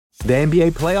The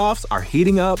NBA playoffs are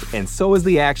heating up, and so is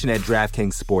the action at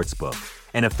DraftKings Sportsbook,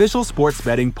 an official sports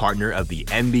betting partner of the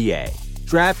NBA.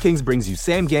 DraftKings brings you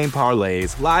same-game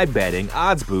parlays, live betting,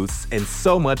 odds boosts, and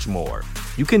so much more.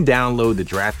 You can download the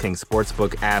DraftKings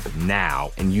Sportsbook app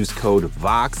now and use code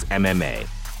VOXMMA.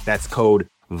 That's code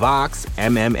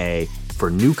VOXMMA for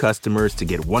new customers to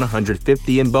get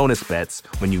 $150 in bonus bets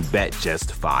when you bet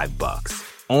just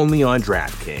 $5. Only on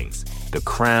DraftKings. The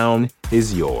crown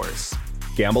is yours.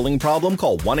 Gambling problem?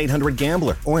 Call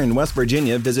 1-800-GAMBLER. Or in West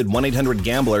Virginia, visit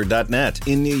 1-800-GAMBLER.net.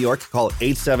 In New York, call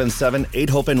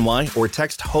 877-8-HOPE-NY or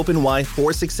text HOPE-NY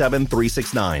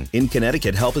 467-369. In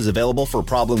Connecticut, help is available for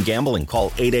problem gambling.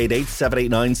 Call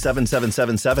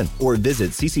 888-789-7777 or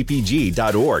visit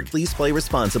ccpg.org. Please play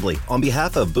responsibly. On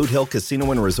behalf of Boot Hill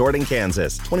Casino and Resort in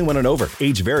Kansas, 21 and over.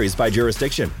 Age varies by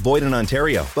jurisdiction. Void in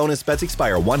Ontario. Bonus bets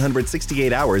expire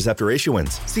 168 hours after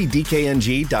issuance. See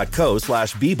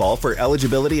dkng.co/bball for eligibility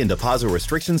and deposit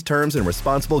restrictions, terms, and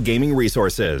responsible gaming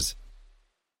resources.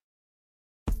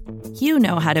 You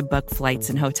know how to book flights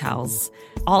and hotels.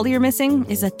 All you're missing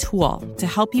is a tool to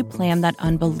help you plan that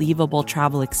unbelievable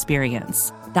travel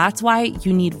experience. That's why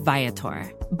you need Viator.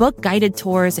 Book guided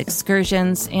tours,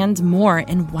 excursions, and more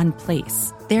in one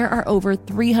place. There are over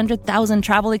 300,000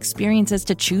 travel experiences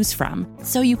to choose from,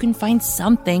 so you can find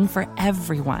something for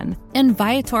everyone. And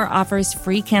Viator offers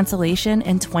free cancellation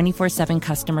and 24/7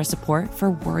 customer support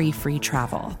for worry-free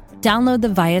travel. Download the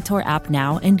Viator app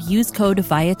now and use code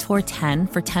Viator10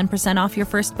 for 10% off your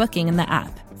first booking in the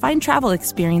app. Find travel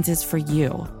experiences for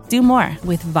you. Do more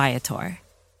with Viator.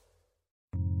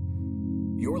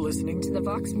 You're listening to the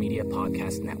Vox Media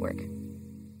Podcast Network.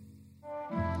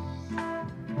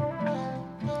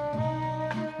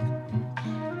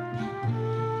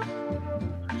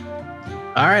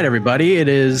 All right, everybody. It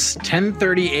is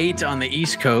 10:38 on the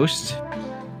East Coast,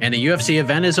 and the UFC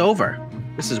event is over.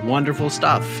 This is wonderful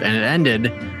stuff, and it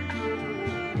ended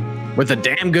with a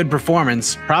damn good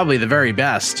performance, probably the very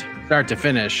best, start to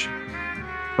finish,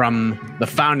 from the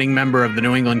founding member of the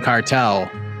New England Cartel.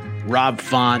 Rob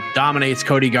Font dominates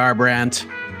Cody Garbrandt,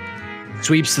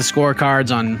 sweeps the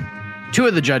scorecards on two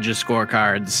of the judges'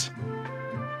 scorecards.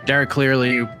 Derek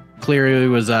clearly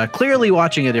was clearly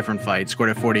watching a different fight,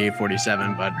 scored at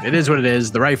 48-47, but it is what it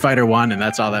is. The right fighter won, and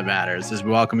that's all that matters. As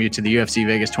we welcome you to the UFC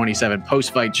Vegas 27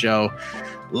 post-fight show,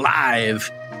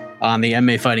 live on the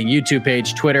MMA Fighting YouTube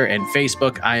page, Twitter, and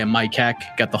Facebook. I am Mike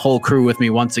Heck. Got the whole crew with me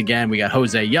once again. We got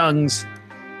Jose Youngs.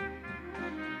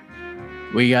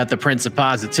 We got the Prince of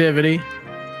Positivity.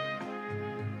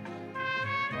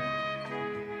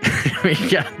 We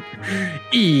got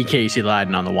Casey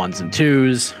Lyden on the ones and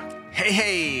twos.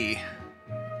 Hey.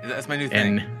 That's my new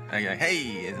thing.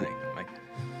 Hey. It's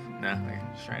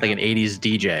like an 80s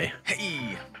DJ.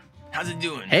 Hey. How's it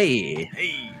doing? Hey.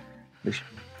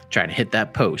 Trying to hit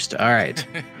that post. All right.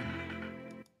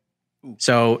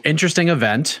 So, interesting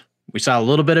event. We saw a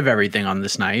little bit of everything on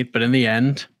this night, but in the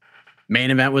end, main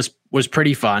event was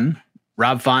pretty fun.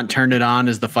 Rob Font turned it on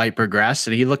as the fight progressed,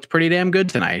 and he looked pretty damn good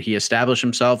tonight. He established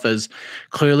himself as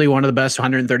clearly one of the best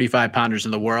 135-pounders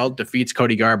in the world, defeats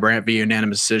Cody Garbrandt via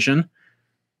unanimous decision.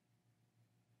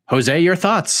 Jose, your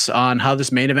thoughts on how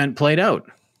this main event played out?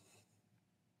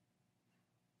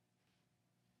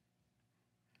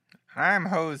 I'm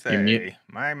Jose.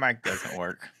 My mic doesn't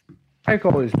work. Mic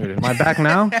always muted. Am I back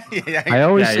now? I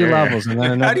always see levels, and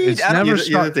then it's never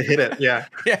you have to hit it. Yeah.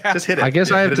 Just hit it. I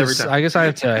guess I have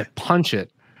to punch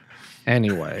it.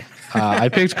 Anyway, I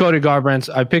picked Cody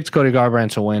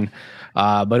Garbrandt to win,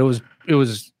 but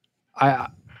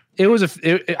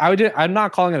I'm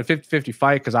not calling it a 50-50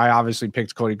 fight because I obviously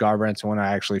picked Cody Garbrandt to win.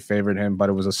 I actually favored him, but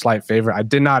it was a slight favorite. I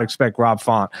did not expect Rob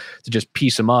Font to just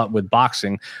piece him up with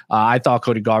boxing. I thought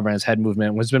Cody Garbrandt's head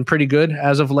movement has been pretty good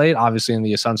as of late. Obviously, in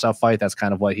the Asuncao fight, that's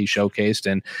kind of what he showcased,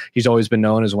 and he's always been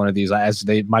known as one of these.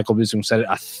 Michael Bisping said it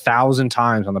 1,000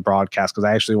 times on the broadcast because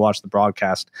I actually watched the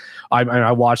broadcast.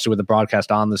 I watched it with the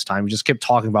broadcast on this time. We just kept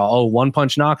talking about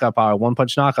one-punch knockout power.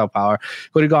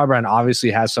 Cody Garbrandt obviously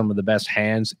has some of the best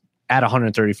hands at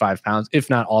 135 pounds, if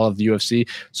not all of the UFC.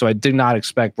 So I did not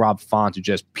expect Rob Font to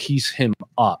just piece him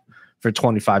up for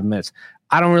 25 minutes.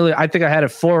 I think I had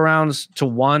it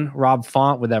 4-1 Rob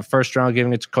Font with that first round,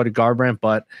 giving it to Cody Garbrandt.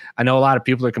 But I know a lot of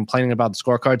people are complaining about the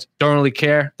scorecards. Don't really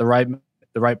care. The right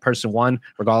person won,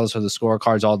 regardless of the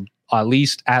scorecards. At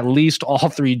least all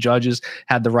three judges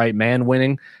had the right man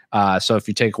winning. So if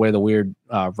you take away the weird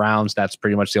rounds, that's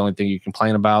pretty much the only thing you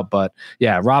complain about. But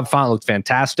yeah, Rob Font looked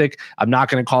fantastic. I'm not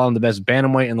going to call him the best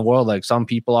bantamweight in the world like some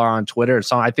people are on Twitter.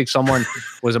 I think someone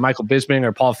was it Michael Bisping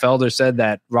or Paul Felder said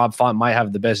that Rob Font might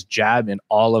have the best jab in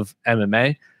all of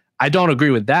MMA. I don't agree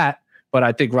with that, But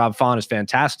I think Rob Font is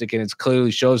fantastic, and it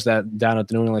clearly shows that down at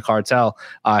the New England Cartel,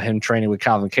 him training with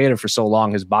Calvin Kattar for so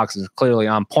long, his boxing is clearly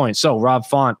on point. So Rob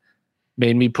Font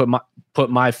made me put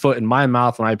my foot in my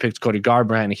mouth when I picked Cody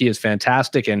Garbrandt, and he is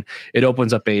fantastic, and it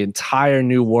opens up an entire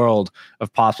new world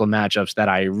of possible matchups that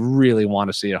I really want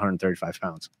to see at 135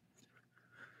 pounds.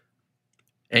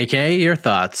 AK, your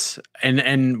thoughts? And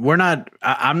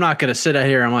I'm not going to sit out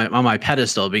here on my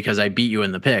pedestal because I beat you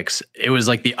in the picks. It was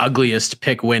like the ugliest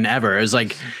pick win ever. It was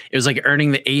like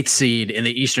earning the 8th seed in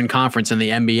the Eastern Conference in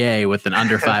the NBA with an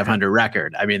under 500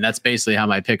 record. I mean, that's basically how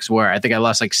my picks were. I think I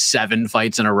lost like 7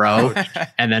 fights in a row,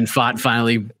 and then Font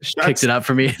finally picked it up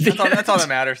for me. That's all that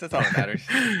matters. That's all that matters.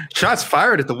 Shots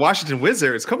fired at the Washington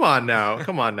Wizards. Come on now.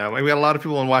 We got a lot of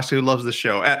people in Washington who loves the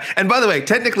show. And by the way,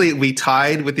 technically we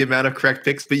tied with the amount of correct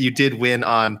picks, but you did win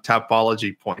on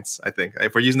Tapology points, I think.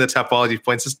 If we're using the Tapology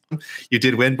point system, you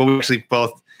did win, but we actually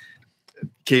both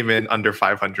came in under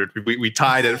 500. We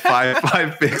tied at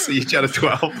five picks each out of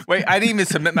 12. Wait, I didn't even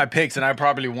submit my picks, and I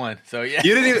probably won. So yeah,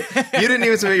 you didn't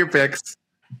even submit your picks.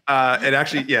 And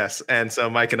actually, yes. And so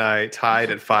Mike and I tied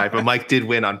at 5, but Mike did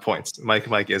win on points.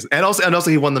 Mike is, and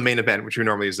also he won the main event, which we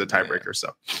normally use as a tiebreaker.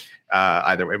 So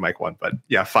either way, Mike won. But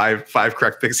yeah, five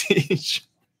correct picks each.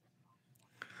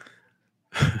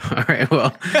 All right.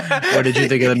 Well, what did you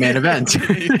think of the main event?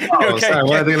 Sorry, what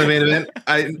I think of the main event?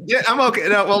 I'm okay.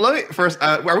 No, well, let me first.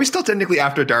 Are we still technically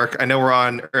after dark? I know we're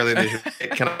on early in the day.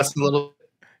 Can I listen a little?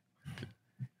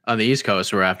 On the East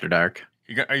Coast, we're after dark.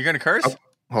 Are you going to curse? Oh,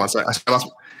 hold on, sorry. I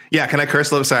lost. Yeah, can I curse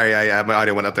a little? Sorry, my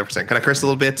audio went up there for a second. Can I curse a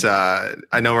little bit?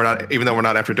 I know we're not, even though we're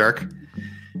not after dark.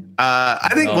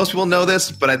 I think most people know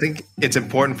this, but I think it's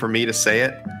important for me to say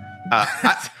it.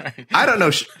 I don't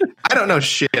know. I don't know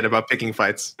shit about picking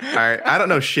fights. All right, I don't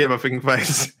know shit about picking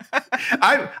fights.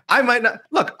 I might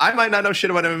not know shit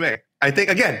about MMA. I think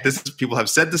again, people have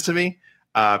said this to me.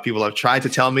 People have tried to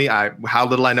tell me how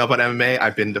little I know about MMA.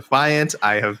 I've been defiant.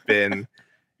 I have been,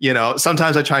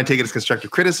 sometimes I try and take it as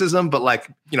constructive criticism, but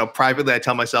privately I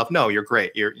tell myself, no, you're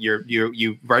great.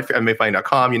 You write for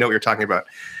MMAfighting.com. You know what you're talking about.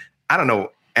 I don't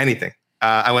know anything.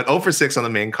 I went 0 for 6 on the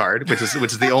main card, which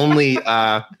is the only.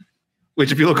 Which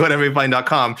if people go to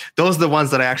MMAfighting.com, those are the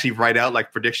ones that I actually write out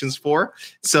like predictions for.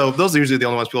 So those are usually the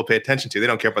only ones people pay attention to. They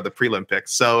don't care about the prelim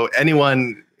picks. So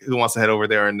anyone who wants to head over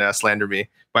there and slander me,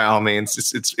 by all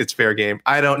means, it's fair game.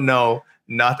 I don't know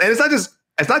nothing. And it's not just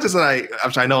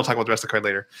that I know I'll talk about the rest of the card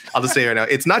later. I'll just say right now,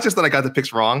 it's not just that I got the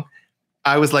picks wrong.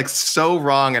 I was like so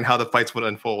wrong in how the fights would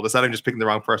unfold. It's not even just picking the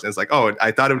wrong person. It's like, oh,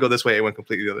 I thought it would go this way. It went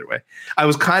completely the other way. I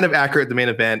was kind of accurate at the main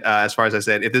event as far as I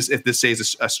said. If this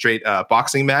stays a straight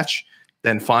boxing match,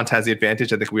 then Font has the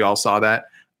advantage. I think we all saw that.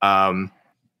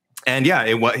 And yeah,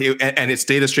 it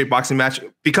stayed a straight boxing match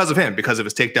because of him, because of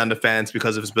his takedown defense,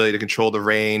 because of his ability to control the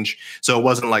range. So it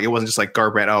wasn't just like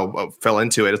Garbrandt fell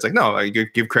into it. It's like, no, you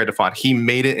give credit to Font. He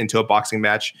made it into a boxing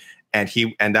match, and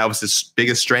that was his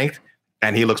biggest strength,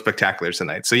 and he looked spectacular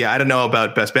tonight. So yeah, I don't know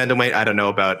about best bantamweight. I don't know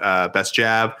about best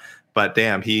jab, but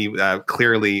damn, he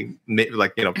clearly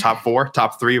top 4,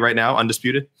 top 3 right now,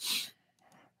 undisputed.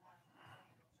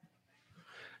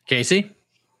 Casey?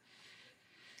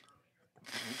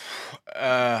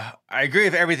 I agree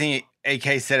with everything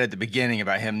AK said at the beginning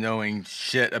about him knowing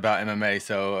shit about MMA.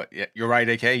 So yeah, you're right,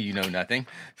 AK. You know nothing.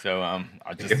 So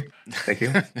I'll just thank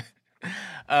you.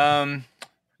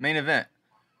 Main event.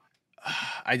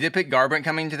 I did pick Garbrandt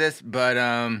coming to this, but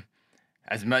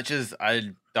as much as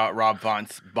I thought Rob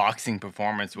Font's boxing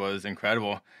performance was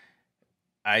incredible,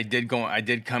 I did go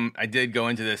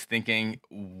into this thinking,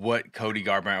 what Cody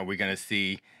Garbrandt are we going to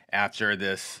see after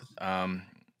this the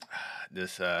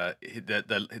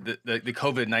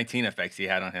COVID-19 effects he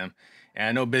had on him? And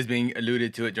I know Bisping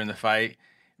alluded to it during the fight,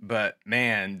 but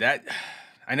man, that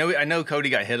I know Cody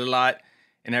got hit a lot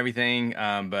and everything,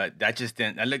 but that just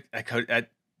didn't. That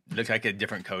looked like a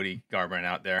different Cody Garbrandt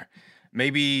out there.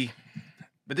 Maybe.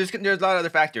 But there's a lot of other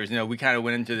factors. We kind of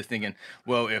went into this thinking,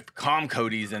 well, if calm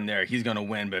Cody's in there, he's going to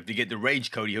win. But if you get the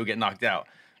rage Cody, he'll get knocked out.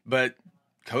 But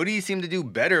Cody seemed to do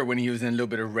better when he was in a little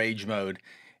bit of rage mode.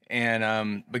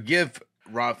 And but give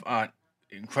Rob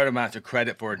incredible amounts of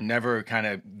credit for never kind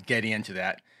of getting into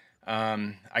that.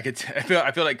 I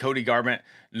feel like Cody Garbrandt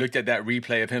looked at that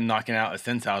replay of him knocking out a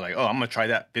Sensei, like, oh, I'm gonna try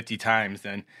that 50 times.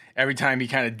 And every time he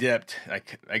kind of dipped,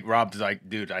 like Rob's like,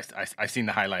 dude, I've seen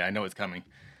the highlight, I know it's coming.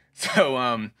 So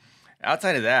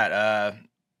outside of that,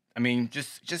 I mean,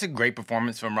 just a great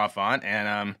performance from Rob Font,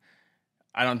 and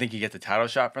I don't think he gets a title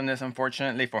shot from this,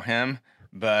 unfortunately for him.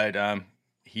 But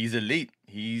he's elite.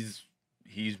 He's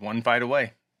one fight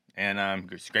away, and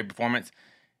great performance,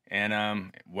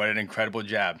 and what an incredible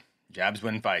jab. Jabs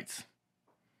win fights.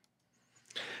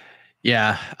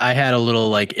 Yeah, I had a little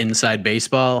like inside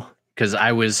baseball because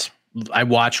I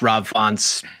watched Rob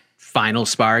Font's final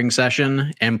sparring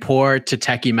session, and poor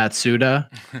Tateki Matsuda,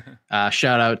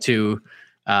 shout out to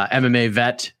MMA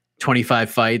vet, 25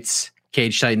 fights,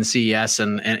 Cage Titan CES,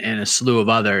 and a slew of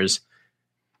others.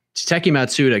 Tateki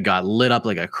Matsuda got lit up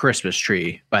like a Christmas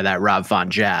tree by that Rob Font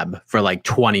jab for like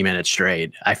 20 minutes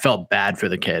straight. I felt bad for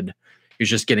the kid. He was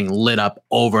just getting lit up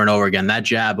over and over again. That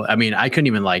jab, I mean, I couldn't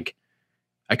even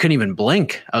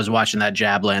blink. I was watching that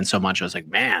jab land so much. I was like,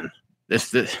 man,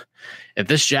 if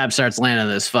this jab starts landing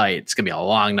in this fight, it's going to be a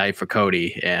long night for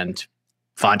Cody. And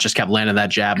Font just kept landing that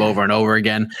jab over and over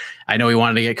again. I know he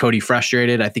wanted to get Cody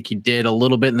frustrated. I think he did a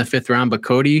little bit in the 5th round, but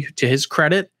Cody, to his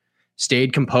credit,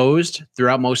 stayed composed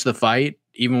throughout most of the fight,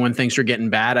 even when things were getting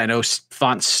bad. I know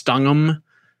Font stung him.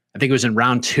 I think it was in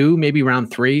round 2, maybe round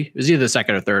 3. It was either the 2nd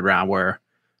or 3rd round where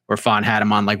Font had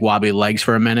him on like wobbly legs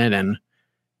for a minute. And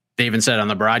they even said on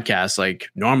the broadcast, like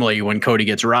normally when Cody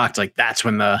gets rocked, like that's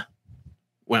when the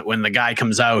guy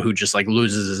comes out who just like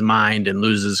loses his mind and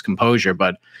loses his composure,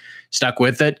 but stuck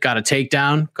with it, got a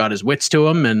takedown, got his wits to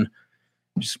him, and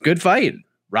just good fight.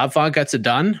 Rob Font gets it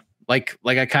done. Like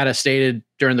I kind of stated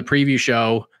during the preview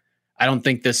show, I don't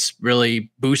think this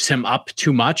really boosts him up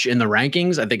too much in the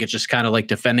rankings. I think it's just kind of like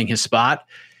defending his spot.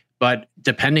 But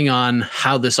depending on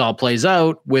how this all plays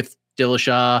out with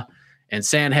Dillashaw and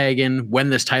Sandhagen, when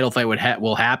this title fight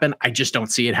will happen, I just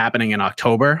don't see it happening in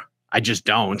October. I just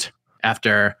don't.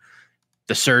 After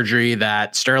the surgery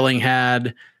that Sterling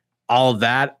had, all of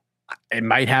that, it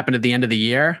might happen at the end of the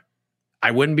year. I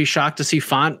wouldn't be shocked to see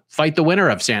Font fight the winner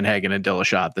of Sandhagen and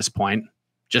Dillashaw at this point,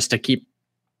 just to keep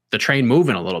the train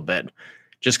moving a little bit,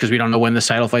 just because we don't know when this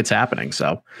title fight's happening.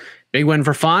 So big win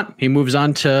for Font. He moves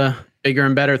on to bigger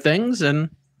and better things,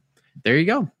 and there you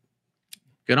go.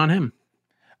 Good on him.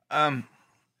 I'd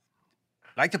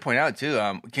like to point out too,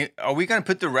 are we going to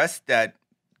put the rest that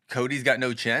Cody's got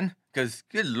no chin? Because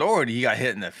good Lord, he got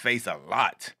hit in the face a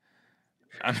lot.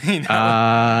 I mean,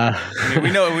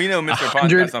 we know Mr.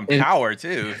 Font's got some power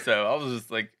too. So I was just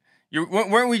like,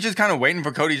 weren't we just kind of waiting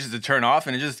for Cody just to turn off,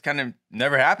 and it just kind of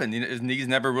never happened? His knees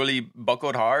never really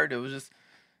buckled hard. It was just,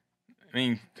 I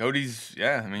mean, Cody's,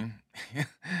 yeah, I mean.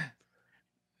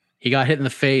 He got hit in the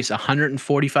face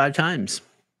 145 times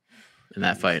in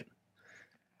that fight.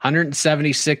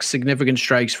 176 significant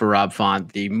strikes for Rob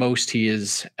Font, the most he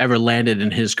has ever landed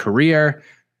in his career.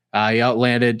 He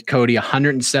outlanded Cody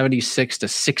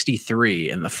 176-63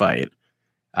 in the fight.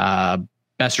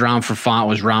 Best round for Font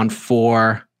was round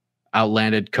 4,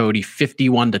 outlanded Cody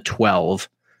 51-12,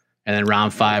 and then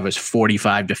round 5 was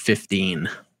 45-15.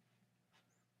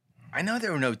 I know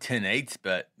there were no 10-8s,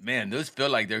 but man, those feel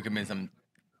like there could have been some.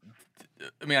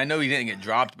 I mean, I know he didn't get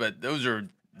dropped, but those are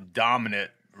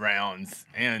dominant rounds.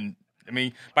 And I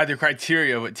mean, by the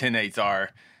criteria what 10-8s are,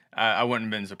 I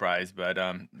wouldn't have been surprised, but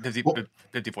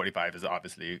 50-45 is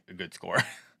obviously a good score.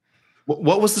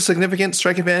 What was the significant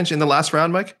strike advantage in the last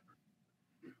round, Mike?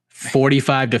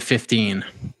 45-15.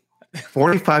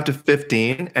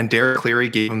 45-15, and Derek Cleary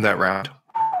gave him that round.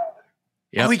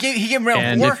 Yep. Oh, he gave him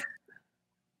round 4?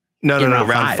 No,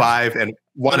 round 5 and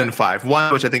 1 and 5.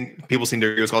 1, which I think people seem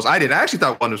to agree with calls. I did. I actually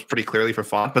thought 1 was pretty clearly for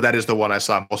Font, but that is the one I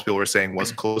saw most people were saying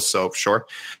was close, so sure.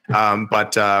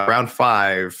 But round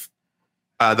 5,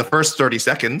 the first 30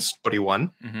 seconds, Cody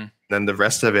won. Mm-hmm. Then the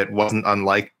rest of it wasn't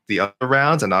unlike the other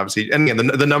rounds. And obviously, and again,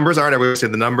 the numbers aren't, I would say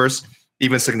the numbers,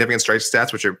 even significant strike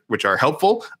stats, which are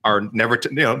helpful, are never,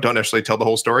 don't necessarily tell the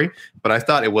whole story. But I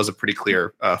thought it was a pretty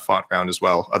clear Font round as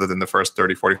well, other than the first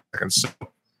 30, 40 seconds. So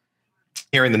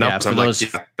hearing the numbers, I'm like,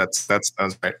 yeah, that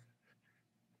sounds right.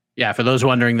 Yeah, for those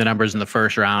wondering the numbers in the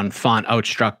first round, Font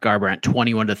outstruck Garbrandt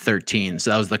 21-13. So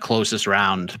that was the closest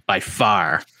round by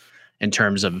far in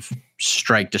terms of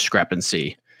strike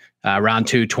discrepancy. Round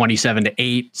 2,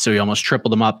 27-8. So he almost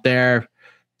tripled them up there,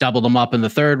 doubled them up in the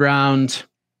third round,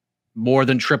 more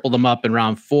than tripled them up in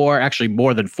round 4, actually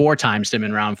more than 4 times him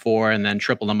in round 4, and then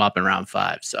tripled them up in round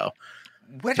 5. So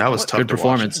that was tough. Good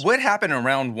performance. What happened in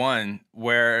round 1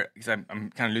 where, because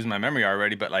I'm kind of losing my memory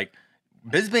already, but like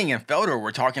Bisping and Felder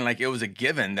were talking like it was a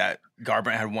given that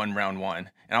Garbrandt had won round 1.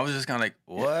 And I was just kind of like,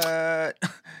 what?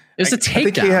 It's a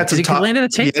takedown. He landed a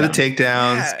takedown. He had the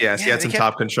takedowns. Yes, he had some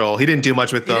top control. He didn't do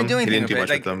much with them. He didn't do much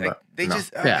with them. They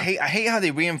just, I hate how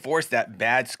they reinforce that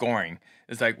bad scoring.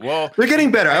 It's like, well, they're getting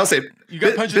better. I'll say you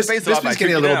got punched in the face a lot. Bisping's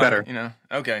getting a little better. You know,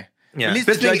 okay. Yeah, at least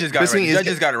the judges got it right. The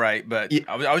judges got it right, but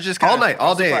I was just kind all night,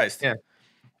 all day. surprised. Yeah.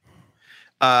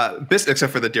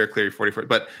 Except for the Derek Cleary 44,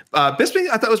 but Bisping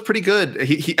I thought was pretty good.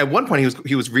 He at one point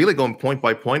he was really going point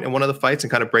by point in one of the fights and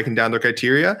kind of breaking down their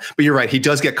criteria. But you're right, he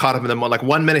does get caught up in them. Like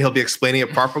 1 minute he'll be explaining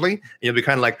it properly, and you'll be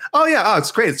kind of like, oh yeah,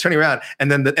 it's great, it's turning around,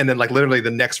 and then like literally the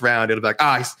next round it'll be like,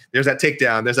 there's that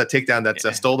takedown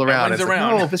that stole the round. It's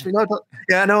around. Like, no, Bisping, no,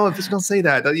 Bisping, don't say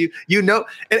that. You know,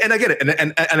 and I get it,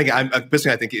 and again,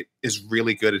 Bisping I think is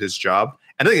really good at his job.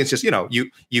 I think it's just,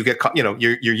 you get,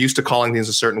 you're used to calling things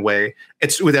a certain way.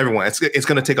 It's with everyone. It's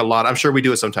going to take a lot. I'm sure we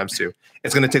do it sometimes too.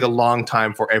 It's going to take a long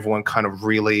time for everyone kind of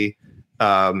really.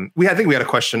 I think we had a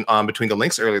question on Between the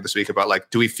Links earlier this week about like,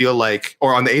 do we feel like,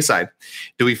 or on the A side,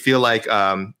 do we feel like,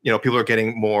 people are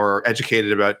getting more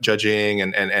educated about judging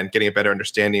and getting a better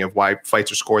understanding of why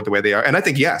fights are scored the way they are? And I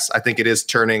think, yes, I think it is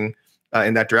turning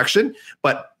in that direction.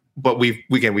 But we've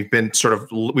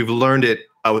learned it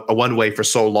a one way for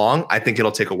so long. I think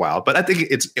it'll take a while, but I think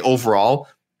it's overall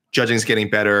judging is getting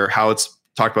better. How it's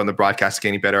talked about in the broadcast is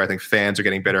getting better. I think fans are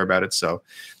getting better about it. So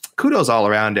kudos all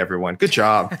around, everyone. Good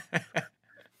job.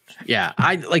 Yeah.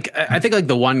 I think like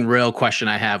the one real question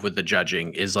I have with the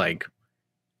judging is like,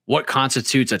 what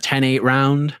constitutes a 10-8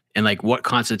 round and like what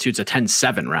constitutes a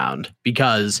 10-7 round?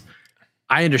 Because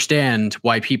I understand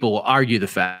why people will argue the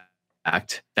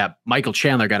fact that Michael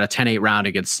Chandler got a 10-8 round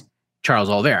against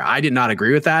Charles Oliveira. I did not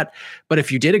agree with that, but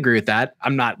if you did agree with that,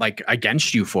 I'm not like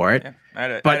against you for it.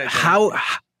 Yeah,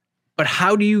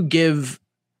 how do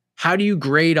you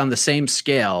grade on the same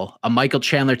scale a Michael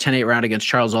Chandler 10-8 round against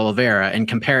Charles Oliveira and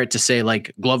compare it to say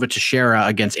like Glover Teixeira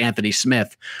against Anthony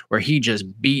Smith, where he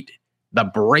just beat the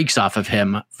brakes off of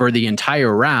him for the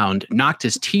entire round, knocked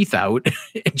his teeth out,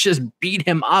 and just beat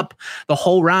him up the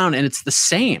whole round, and it's the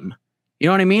same. You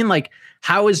know what I mean? Like,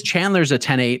 how is Chandler's a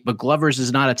 10-8, but Glover's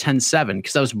is not a 10-7?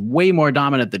 Because that was way more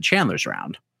dominant than Chandler's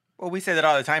round. Well, we say that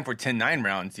all the time for 10-9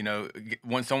 rounds.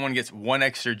 When someone gets one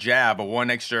extra jab or one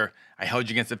extra, I held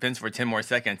you against the fence for 10 more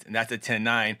seconds, and that's a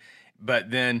 10-9. But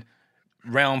then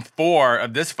round 4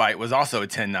 of this fight was also a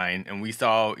 10-9, and we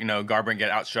saw, Garbrandt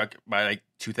get outstruck by like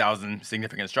 2,000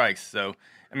 significant strikes. So,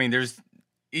 I mean, there's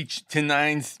each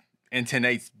 10-9s and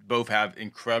 10-8s both have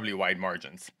incredibly wide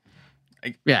margins.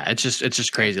 Yeah, it's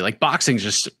just crazy. Like boxing's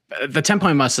just the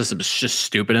 10-point must system is just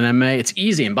stupid in MMA. It's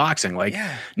easy in boxing. Like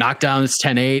knockdowns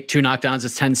 10-8, 2 knockdowns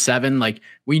is 10-7. Like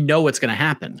we know what's going to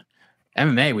happen.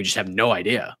 MMA, we just have no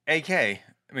idea. AK, I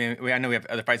mean, I know we have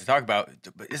other fights to talk about,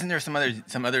 but isn't there some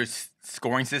other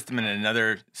scoring system in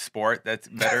another sport that's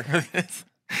better for this?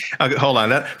 Okay, hold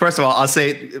on. First of all, I'll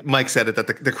say Mike said it that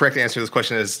the correct answer to this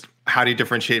question is how do you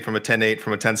differentiate from a 10-8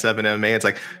 from a 10-7 MMA? It's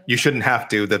like you shouldn't have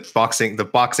to. The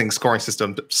boxing scoring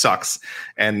system sucks,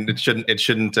 and it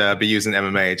shouldn't be used in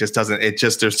MMA. It just doesn't.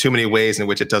 There's too many ways in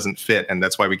which it doesn't fit, and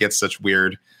that's why we get such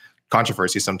weird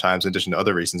controversy sometimes, in addition to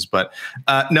other reasons. But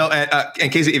no,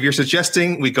 and Casey, if you're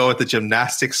suggesting we go with the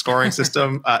gymnastics scoring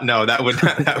system, no, that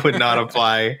would not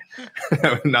apply.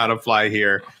 That would not apply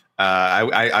here.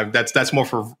 That's more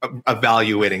for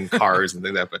evaluating cars and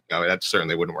things like that, but no, that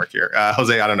certainly wouldn't work here.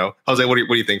 Jose, I don't know. Jose, what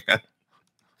do you think, man?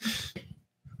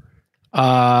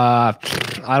 I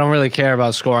don't really care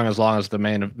about scoring as long as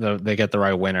they get the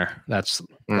right winner. That's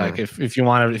like if you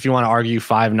want to argue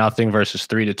 5-0 versus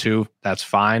 3-2, that's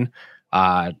fine.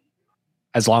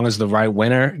 As long as the right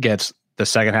winner gets the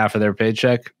second half of their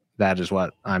paycheck, that is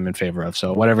what I'm in favor of.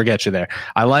 So whatever gets you there.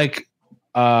 I like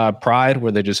Pride,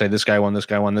 where they just say this guy won, this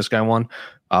guy won, this guy won.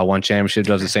 One championship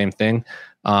does the same thing.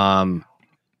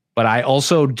 But I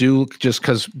also do, just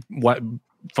because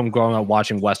from growing up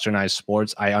watching westernized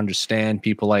sports, I understand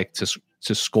people like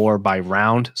to score by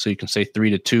round, so you can say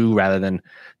 3-2 rather than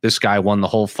this guy won the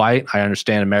whole fight. I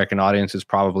understand American audiences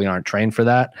probably aren't trained for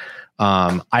that.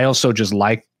 I also just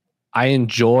I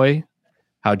enjoy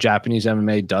how Japanese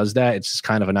MMA does that. It's just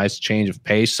kind of a nice change of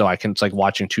pace. So it's like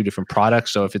watching two different products.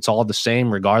 So if it's all the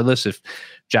same, regardless, if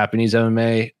Japanese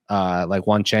MMA, like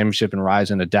one championship and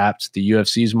Rise and adapts the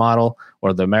UFC's model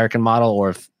or the American model, or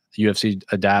if the UFC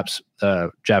adapts the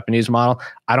Japanese model,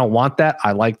 I don't want that.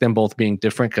 I like them both being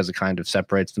different because it kind of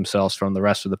separates themselves from the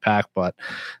rest of the pack. But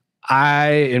I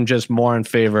am just more in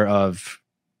favor of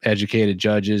educated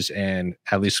judges and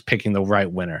at least picking the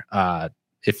right winner.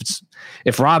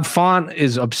 If Rob Font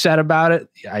is upset about it,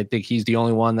 I think he's the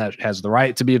only one that has the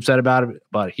right to be upset about it,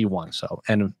 but he won. So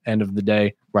end of the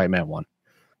day, right man won.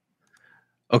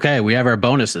 Okay, we have our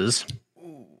bonuses.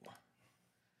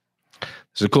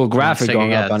 There's a cool graphic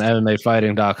going up on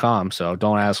MMAfighting.com, so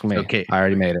don't ask me. Okay. I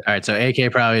already made it. All right, so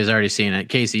AK probably has already seen it.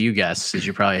 Casey, you guess, since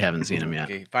you probably haven't seen him yet.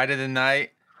 Okay, fight of the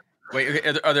night. Wait,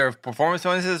 are there performance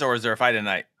bonuses, or is there a fight of the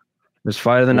night? There's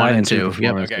fight of the night and 2.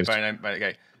 Yep. Okay, fight of the night.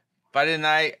 Okay. Fight of the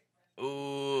night.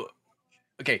 Ooh.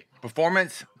 Okay.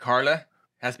 Performance, Carla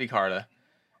Has to be Carla.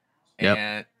 Yep.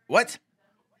 And what?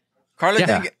 Carla Yeah.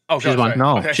 didn't get. Oh, she's sorry. won.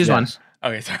 No, Okay. she's won.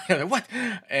 Okay, sorry. What?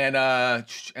 And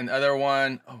the other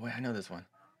one. Oh wait, I know this one.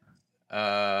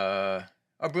 Bruno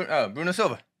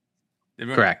Silva.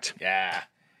 Correct. Yeah.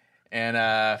 And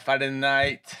fight of the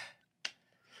night.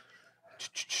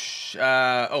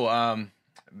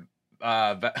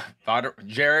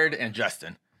 Jared and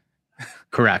Justin.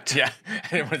 Correct. Yeah.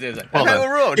 Well Well done.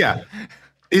 overruled. Yeah.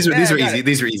 These are easy. it.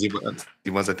 These are easy ones.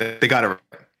 The ones that they got it right.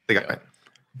 They got it right.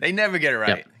 They never get it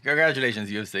right. Yep. Congratulations,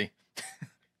 UFC.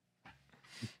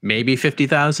 Maybe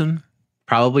 50,000.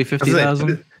 Probably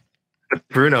 50,000.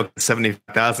 Bruno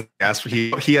 70,000. Yes,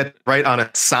 he had right on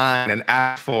a sign and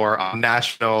asked for on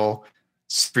national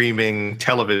streaming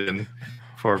television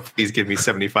for please give me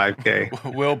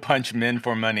 75K. Will punch men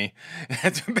for money.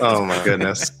 Oh my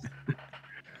goodness.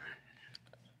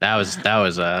 That was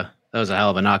a hell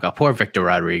of a knockout. Poor Victor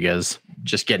Rodriguez,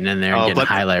 just getting in there and getting a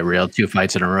highlight reel 2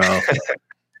 fights in a row.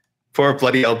 Poor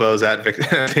bloody elbows at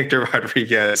Victor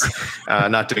Rodriguez,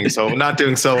 not doing so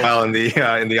well in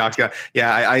the octagon.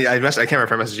 Yeah, I can't remember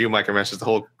if I messaged you, Mike, or messaged the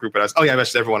whole group. But I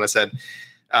messaged everyone. I said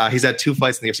he's had 2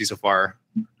 fights in the UFC so far,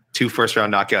 2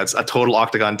 first-round knockouts, a total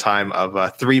octagon time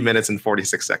of 3 minutes and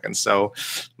 46 seconds. So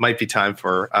might be time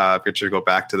for Victor to go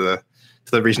back to the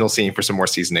regional scene for some more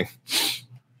seasoning.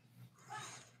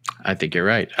 I think you're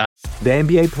right. The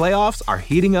NBA playoffs are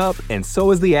heating up, and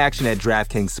so is the action at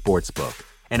DraftKings Sportsbook,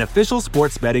 an official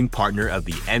sports betting partner of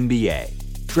the NBA.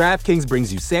 DraftKings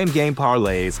brings you same-game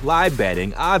parlays, live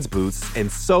betting, odds boosts,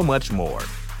 and so much more.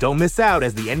 Don't miss out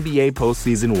as the NBA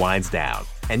postseason winds down.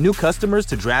 And new customers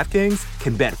to DraftKings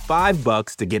can bet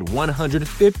 $5 to get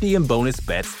 $150 in bonus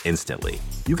bets instantly.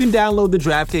 You can download the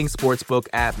DraftKings Sportsbook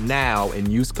app now and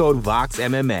use code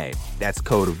VOXMMA. That's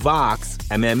code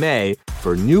VOXMMA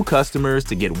for new customers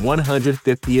to get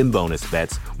 $150 in bonus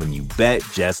bets when you bet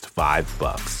just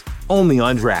 $5. Only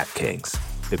on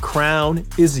DraftKings. The crown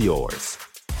is yours.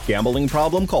 Gambling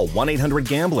problem? Call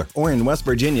 1-800-GAMBLER. Or in West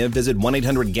Virginia, visit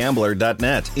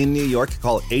 1-800-GAMBLER.net. In New York,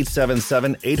 call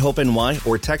 877-8-HOPE-NY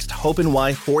or text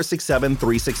HOPE-NY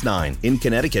 467-369. In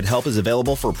Connecticut, help is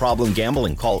available for problem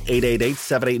gambling. Call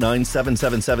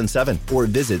 888-789-7777 or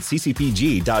visit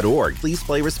ccpg.org. Please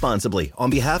play responsibly.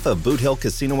 On behalf of Boot Hill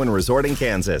Casino and Resort in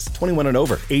Kansas, 21 and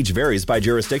over. Age varies by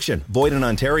jurisdiction. Void in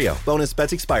Ontario. Bonus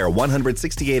bets expire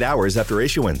 168 hours after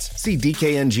issuance. See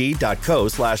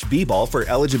dkng.co/bball for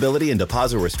eligibility and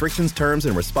deposit restrictions, terms,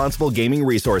 and responsible gaming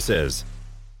resources.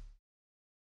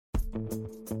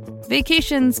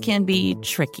 Vacations can be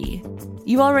tricky.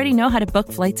 You already know how to book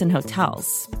flights and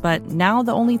hotels, but now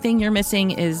the only thing you're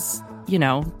missing is,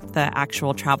 the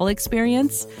actual travel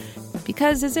experience.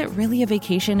 Because is it really a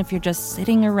vacation if you're just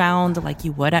sitting around like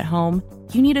you would at home?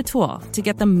 You need a tool to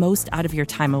get the most out of your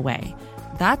time away.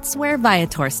 That's where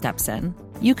Viator steps in.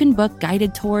 You can book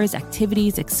guided tours,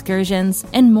 activities, excursions,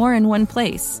 and more in one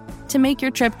place to make your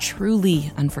trip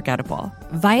truly unforgettable.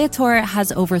 Viator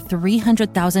has over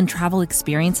 300,000 travel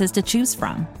experiences to choose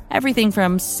from. Everything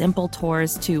from simple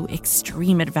tours to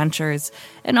extreme adventures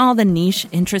and all the niche,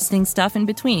 interesting stuff in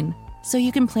between. So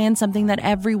you can plan something that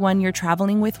everyone you're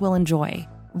traveling with will enjoy.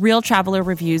 Real traveler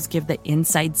reviews give the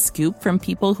inside scoop from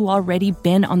people who already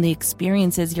been on the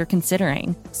experiences you're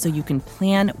considering, so you can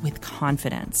plan with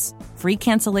confidence. Free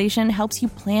cancellation helps you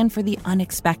plan for the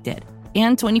unexpected.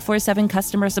 And 24/7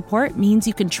 customer support means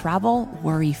you can travel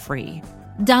worry-free.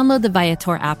 Download the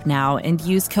Viator app now and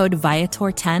use code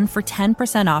Viator10 for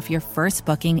 10% off your first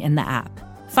booking in the app.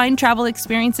 Find travel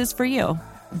experiences for you.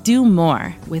 Do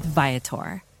more with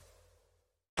Viator.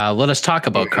 Let us talk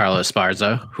about Carla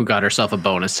Esparza, who got herself a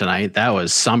bonus tonight. That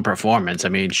was some performance. I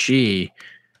mean,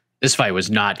 this fight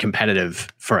was not competitive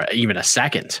for even a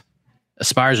second.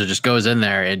 Esparza just goes in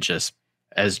there and just,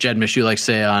 as Jed Mishu likes to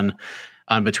say on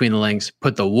Between the Links,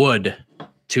 put the wood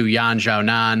to Yan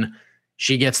Xiaonan.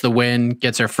 She gets the win,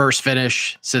 gets her first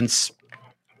finish since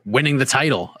winning the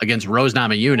title against Rose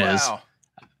Namajunas,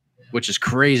 which is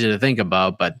crazy to think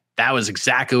about, but that was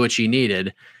exactly what she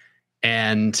needed.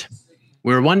 And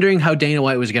we were wondering how Dana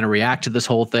White was going to react to this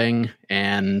whole thing.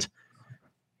 And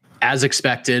as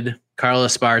expected, Carla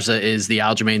Esparza is the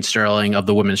Aljamain Sterling of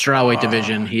the women's strawweight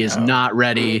division. He is not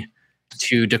ready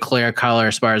to declare Carla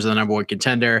Esparza the number one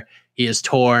contender. He is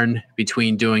torn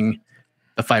between doing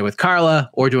the fight with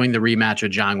Carla or doing the rematch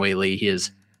with Zhang Wei Li. He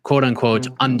is quote unquote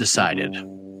undecided.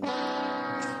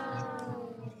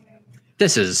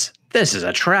 This is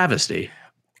a travesty.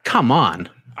 Come on.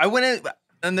 I went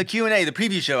in the Q&A, the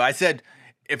preview show. I said,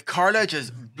 if Carla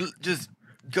just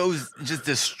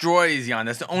destroys Yan,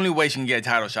 that's the only way she can get a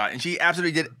title shot. And she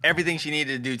absolutely did everything she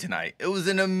needed to do tonight. It was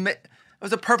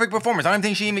was a perfect performance. I don't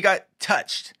think she even got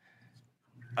touched.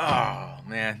 Oh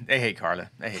man, they hate Carla.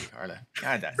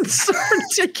 God, that's so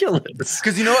ridiculous.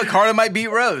 Because you know what, Carla might beat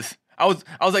Rose. I was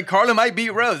like, Carla might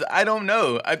beat Rose. I don't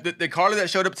know. The Carla that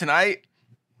showed up tonight,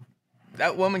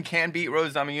 that woman can beat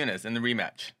Rose Namajunas in the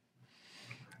rematch.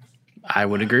 I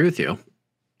would agree with you.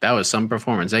 That was some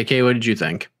performance. AK, what did you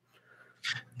think?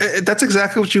 That's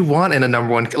exactly what you want in a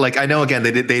number one. Like, I know, again,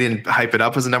 they didn't hype it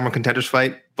up as a number one contenders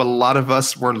fight, but a lot of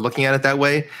us weren't looking at it that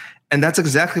way. And that's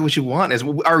exactly what you want. Is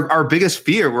our biggest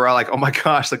fear. We're all like, oh my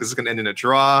gosh, like this is going to end in a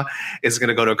draw. It's going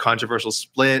to go to a controversial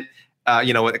split. Kind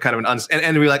of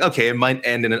and we're like, okay, it might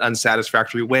end in an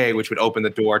unsatisfactory way, which would open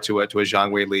the door to a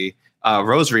Zhang Weili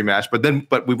Rose rematch.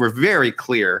 But we were very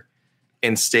clear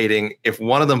in stating, if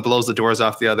one of them blows the doors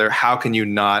off the other, how can you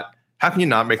not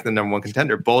make the number one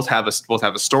contender? Both have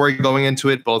a story going into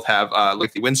it. Both have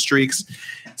lengthy win streaks.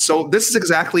 So this is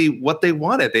exactly what they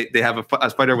wanted. They have a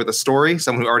fighter with a story,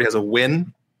 someone who already has a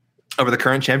win over the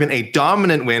current champion, a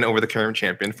dominant win over the current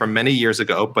champion from many years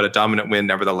ago, but a dominant win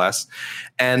nevertheless.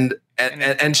 And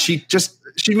she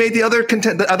made the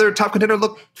other top contender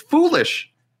look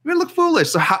foolish.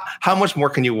 So how much more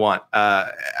can you want? I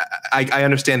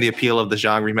understand the appeal of the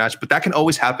Zhang rematch, but that can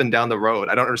always happen down the road.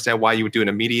 I don't understand why you would do an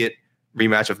immediate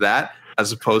rematch of that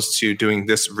as opposed to doing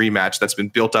this rematch that's been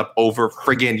built up over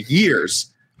friggin'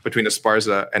 years between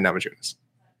Esparza and Namajunas.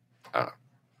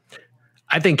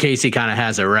 I think Casey kind of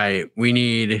has it right. We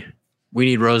need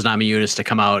Rose Namajunas to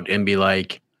come out and be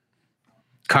like,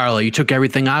 Carla, you took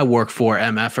everything I work for,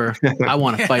 MFer. I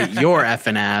want to fight your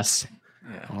effing ass.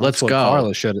 Yeah. Let's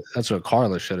go. That's what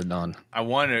Carla should have done. I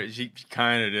wonder. She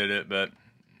kind of did it, but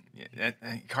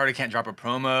Carla can't drop a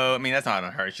promo. I mean, that's not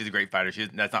on her. She's a great fighter.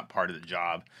 That's not part of the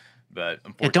job. But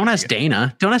don't ask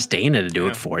Dana. Don't ask Dana to do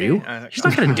it for you. She's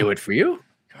not going to do it for you.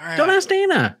 Don't ask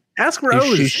Dana. Ask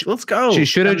Rose. Let's go. She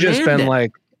should have just been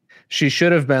like. She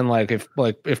should have been like, if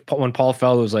when Paul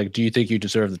Felder was like, do you think you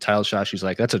deserve the title shot? She's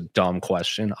like, that's a dumb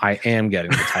question. I am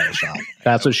getting the title shot.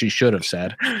 That's what she should have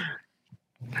said.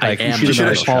 Like, you should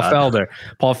have Paul Felder.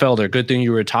 Paul Felder, good thing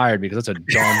you retired because that's a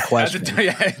dumb question.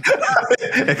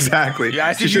 Exactly. Yeah,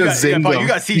 I see you got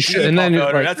CTE, and then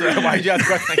Felder. That's why you ask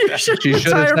questions like that. She should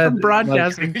retire from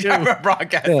broadcasting too.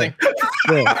 Broadcasting.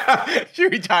 Yeah. She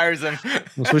retires him.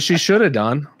 That's what she should have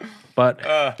done. But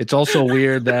it's also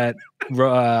weird that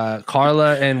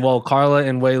Carla and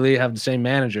Weili have the same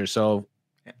manager, so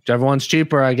whichever one's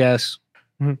cheaper, I guess.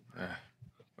 Who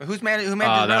managed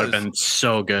that would have been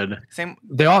so good. Same.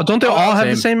 They all have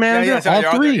the same manager.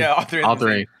 Yeah, all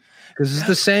three. Because it's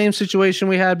the same situation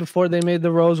we had before they made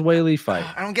the Rose Weili fight.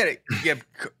 I don't get it. You have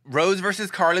Rose versus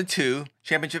Carla 2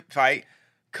 championship fight,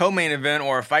 co-main event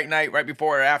or a fight night right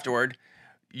before or afterward.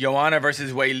 Joanna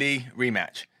versus Weili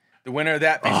rematch. The winner of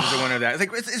that faces the winner of that. It's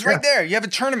like it's right there. You have a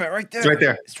tournament right there. It's right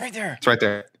there. It's right there. It's right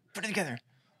there. Put it together.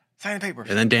 Sign the papers.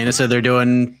 And then Dana said they're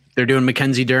doing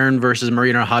Mackenzie Dern versus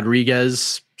Marina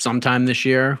Rodriguez sometime this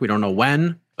year. We don't know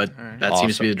when, but that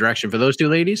seems to be the direction for those two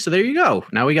ladies. So there you go.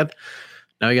 Now we got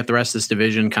the rest of this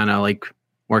division kind of like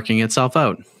working itself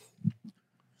out.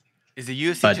 Is the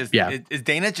UFC is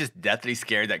Dana just deathly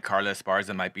scared that Carla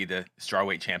Esparza might be the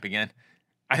strawweight champ again?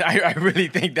 I really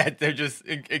think that they're just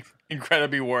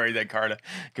incredibly worried that Carla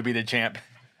could be the champ.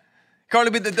 Carla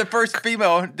be the first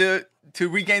female to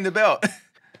regain the belt.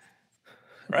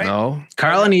 Right? No.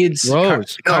 Carla needs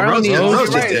Rose.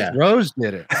 Rose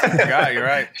did it. You're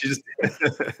right.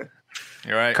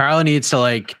 You're right. Carla needs to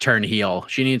like turn heel.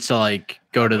 She needs to like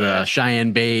go to the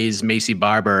Cheyenne Bays, Macy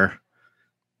Barber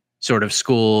sort of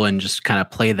school and just kind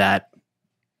of play that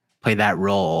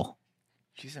role.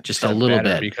 Just a little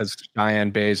bit, because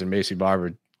Cheyenne Bays and Macy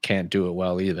Barber can't do it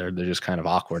well either. They're just kind of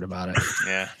awkward about it.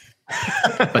 Yeah.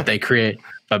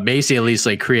 But Macy at least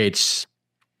like creates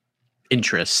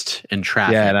interest in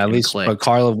traffic. Yeah, and at least, but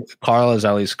Carla is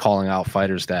at least calling out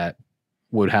fighters that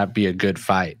would be a good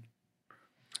fight.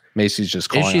 Macy's just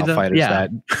calling out fighters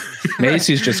that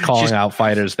Macy's just calling out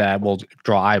fighters that will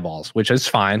draw eyeballs, which is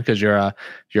fine because you're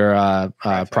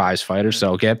a prize fighter,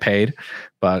 so get paid.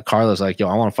 But Carla's like, yo,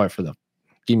 I want to fight for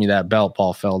give me that belt,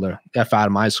 Paul Felder. F out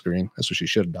of my screen. That's what she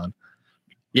should have done.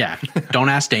 Yeah. Don't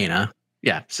ask Dana.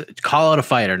 Yeah. Call out a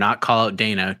fighter, not call out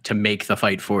Dana to make the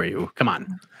fight for you. Come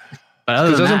on. But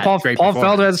other than that, Paul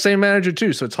Felder has the same manager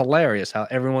too, so it's hilarious how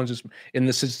everyone's just in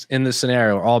this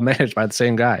scenario are all managed by the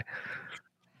same guy.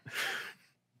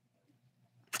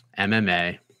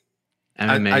 MMA. I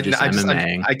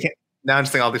can't. Now I'm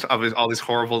just thinking all these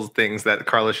horrible things that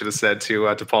Carla should have said to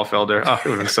Paul Felder. Oh, it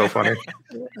would have been so funny.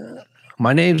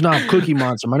 My name's not Cookie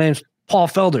Monster. My name's Paul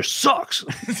Felder. Sucks.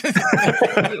 Go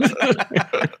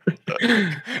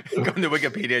into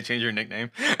Wikipedia, change your nickname.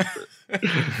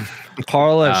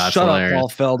 Carla, shut hilarious.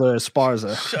 up, Paul Felder,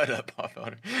 Esparza. Shut up, Paul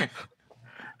Felder.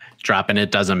 Dropping It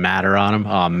Doesn't Matter on him.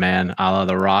 Oh man, a la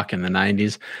The Rock in the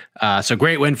 90s. So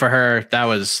great win for her. That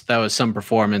was some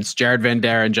performance. Jared Van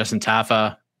Dare and Justin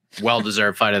Tafa,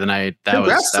 well-deserved fight of the night. That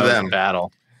was a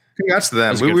battle. Congrats to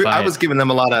them. I was giving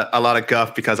them a lot of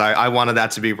guff because I wanted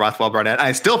that to be Rothwell Barnett.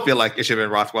 I still feel like it should have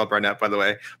been Rothwell Barnett, by the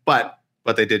way. But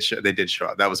they did show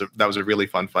up. That was a really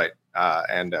fun fight,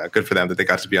 and good for them that they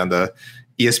got to be on the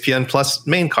ESPN Plus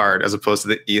main card as opposed to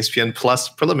the ESPN Plus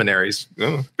preliminaries.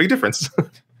 Big difference.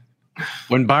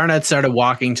 When Barnett started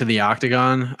walking to the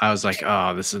octagon, I was like,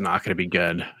 oh, this is not going to be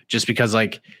good. Just because,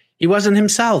 like, he wasn't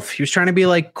himself. He was trying to be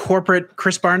like corporate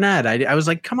Chris Barnett. I was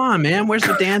like, come on, man, where's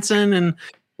the dancing and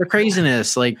the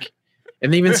craziness? Like,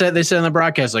 and they said on the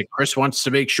broadcast, like, Chris wants to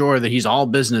make sure that he's all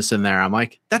business in there. I'm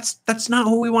like, that's not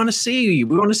who we want to see.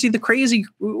 We want to see the crazy.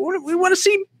 We want to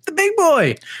see the big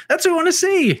boy. That's what we want to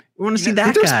see. We want to see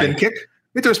that guy. Spin kick.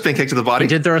 He threw a spin kick to the body. He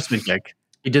did throw a spin kick.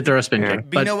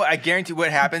 But you know what? I guarantee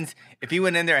what happens if he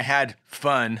went in there and had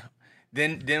fun.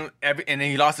 And then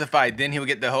he lost the fight. Then he would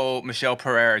get the whole Michelle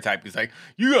Pereira type. He's like,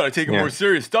 you got to take it more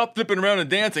serious. Stop flipping around and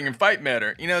dancing and fight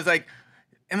matter. You know, it's like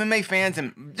MMA fans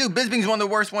and dude, Bisping's one of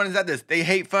the worst ones at this. They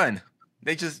hate fun.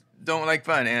 They just don't like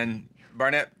fun. And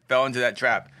Barnett fell into that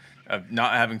trap of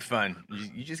not having fun.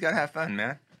 You just got to have fun,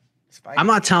 man. I'm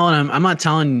not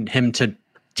telling him to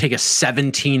take a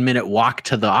 17-minute walk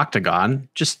to the octagon.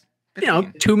 Just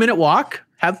 2-minute walk.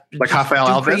 Have like Rafael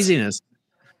Alves craziness.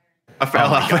 Rafael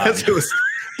Alves who was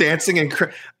dancing and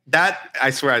that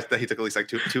I swear that he took at least like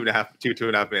two and a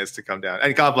half minutes to come down.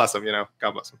 And God bless him.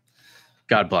 God bless him.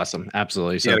 God bless him.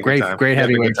 Absolutely. So great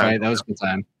heavyweight fight. That was a good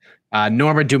time.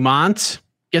 Norma Dumont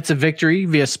gets a victory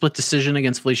via split decision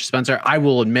against Felicia Spencer. I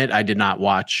will admit I did not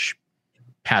watch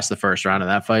past the first round of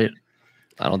that fight.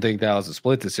 I don't think that was a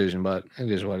split decision, but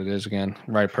it is what it is. Again,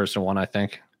 right person won, I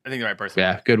think. I think the right person.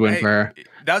 Yeah, good win for her.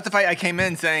 That was the fight I came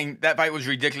in saying that fight was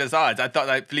ridiculous odds. I thought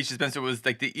that Felicia Spencer was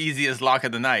like the easiest lock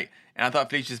of the night, and I thought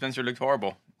Felicia Spencer looked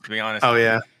horrible, to be honest. Oh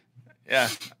yeah.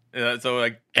 So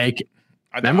like,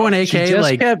 remember when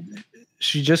AK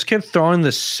she just kept throwing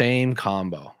the same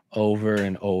combo over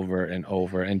and over and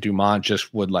over, and Dumont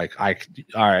just would all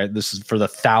right, this is for the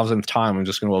 1,000th time. I'm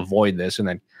just going to avoid this, and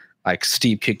then like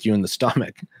steep kick you in the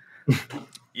stomach.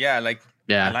 I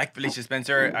like Felicia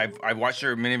Spencer. I've watched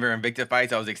many of her Invicta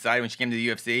fights. I was excited when she came to the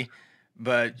UFC,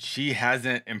 but she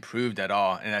hasn't improved at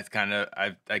all, and that's kind of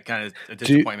a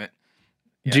disappointment.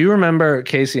 Do you remember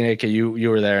Casey and AK? You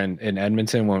were there in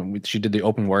Edmonton when she did the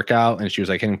open workout and she was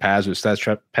like hitting pads with Stas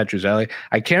Petruzzelli.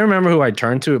 I can't remember who I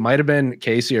turned to. It might have been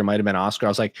Casey or it might have been Oscar. I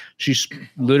was like, she's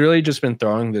literally just been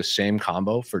throwing the same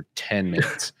combo for 10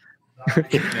 minutes.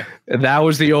 That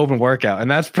was the open workout,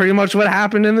 and that's pretty much what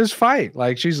happened in this fight.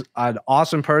 Like, she's an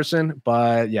awesome person,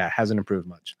 but hasn't improved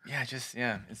much.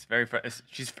 It's very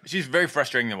she's very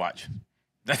frustrating to watch.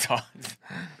 That's all.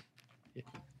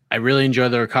 I really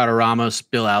enjoyed the Ricardo Ramos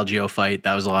Bill Algeo fight.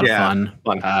 That was a lot of fun.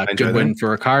 Good win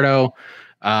for Ricardo.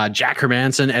 Jack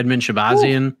Hermanson, Edmund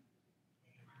Shabazian.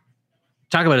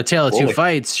 Talk about a tale of two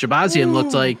fights. Shabazian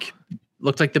looked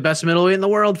like the best middleweight in the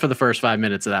world for the first 5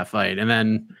 minutes of that fight, and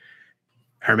then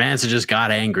Hermanson just got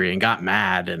angry and got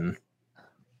mad, and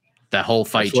that whole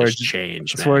fight just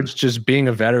changed. That's where it's just being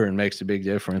a veteran makes a big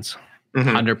difference.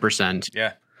 100%.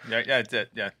 Yeah, it's it.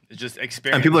 Yeah, it's just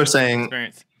experience. And people are saying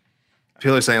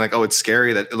like, oh, it's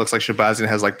scary that it looks like Shabazian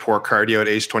has like poor cardio at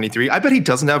age 23. I bet he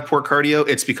doesn't have poor cardio.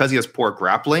 It's because he has poor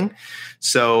grappling.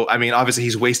 So I mean, obviously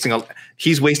he's wasting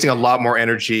a lot more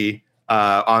energy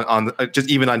on just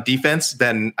even on defense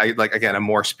than a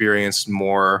more experienced,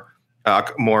 more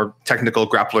technical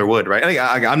grappler would, right?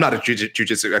 I'm not a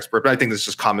jiu-jitsu expert, but I think this is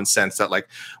just common sense that like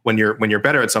when you're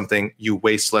better at something, you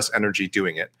waste less energy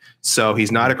doing it. So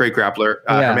he's not a great grappler.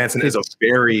 Hermanson is a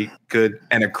very good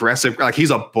and aggressive. Like, he's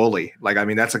a bully. Like, I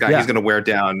mean, that's a guy he's going to wear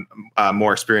down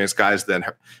more experienced guys than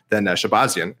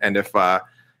Shabazian. And if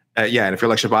and if you're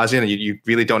like Shabazian and you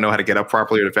really don't know how to get up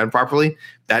properly or defend properly,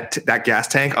 that gas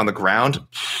tank on the ground.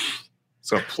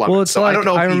 So it's I don't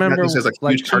know if I remember he has like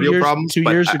huge cardio problems. 2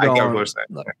 years ago,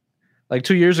 like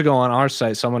 2 years ago on our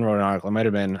site, someone wrote an article. It might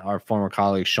have been our former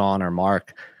colleague Sean or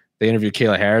Mark. They interviewed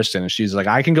Kayla Harrison, and she's like,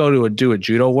 I can go to do a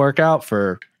judo workout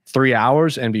for 3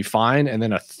 hours and be fine, and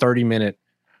then a 30-minute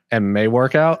MMA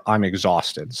workout, I'm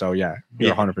exhausted. So you're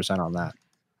 100% on that.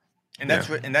 And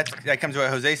that comes to what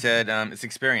Jose said. It's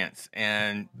experience,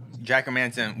 and Jack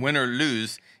Hermanson, win or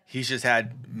lose, he's just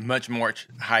had much more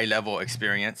high level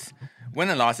experience. Win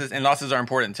and losses are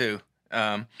important too.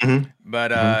 But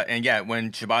when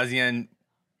Shabazian,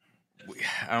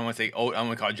 I don't want to say old, I don't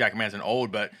want to call Jack Hermanson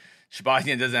old, but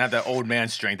Shabazian doesn't have that old man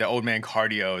strength, that old man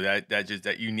cardio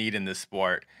that you need in this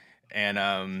sport,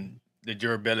 and the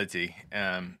durability.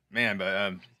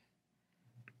 Yeah,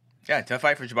 tough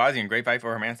fight for Shabazian, great fight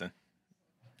for Hermanson.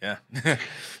 Yeah.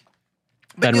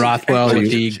 Ben Rothwell with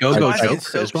the go-go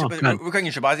choke as well. We're cooking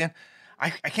Shabazian.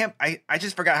 I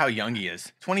just forgot how young he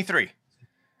is. 23.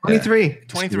 23.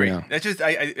 23. Yeah. That's just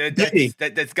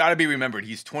that's got to be remembered.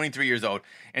 He's 23 years old,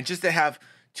 and just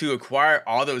to acquire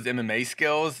all those MMA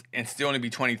skills and still only be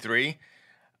 23,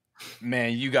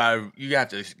 man, you have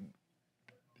to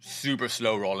super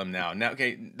slow roll him now. Now,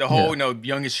 okay, the whole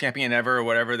youngest champion ever or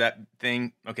whatever that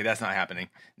thing. Okay, that's not happening.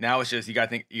 Now it's just you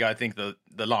got to think the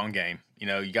long game.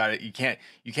 You can't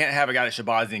have a guy like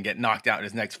Shabazian get knocked out in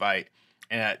his next fight,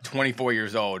 and at 24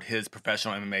 years old, his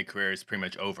professional MMA career is pretty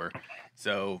much over.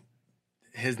 So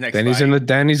his next then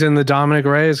he's in the Dominic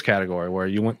Reyes category where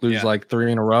you lose like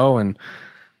 3 in a row and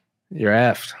you're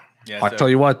effed. Yeah, I'll tell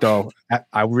you what though,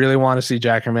 I really want to see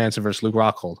Jack Hermanson versus Luke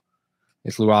Rockhold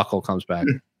if Luke Rockhold comes back.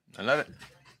 I love it.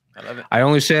 I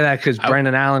only say that because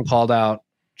Brendan Allen called out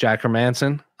Jack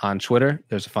Hermanson on Twitter.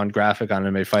 There's a fun graphic on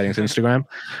MMA Fighting's Instagram.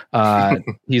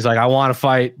 He's like, I want to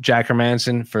fight Jack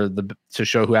Hermanson to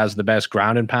show who has the best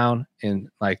ground and pound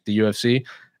in like the UFC.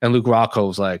 And Luke Rockhold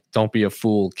was like, don't be a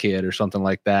fool, kid, or something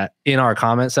like that in our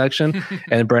comment section.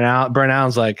 And Brent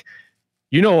Allen's like,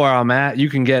 you know where I'm at. You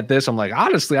can get this. I'm like,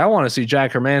 honestly, I want to see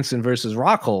Jack Hermanson versus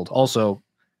Rockhold. Also,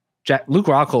 Luke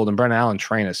Rockhold and Brent Allen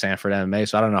train at Sanford MMA,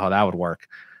 so I don't know how that would work.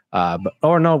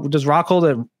 Does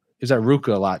Rockhold is at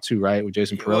Ruka a lot too, right? With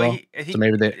Jason Perillo. So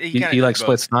maybe he like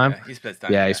splits time. Yeah, he splits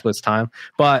time. Yeah, he splits time.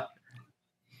 But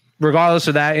regardless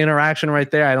of that interaction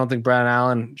right there, I don't think Brent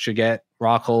Allen should get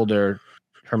Rockhold or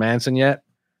Hermanson yet.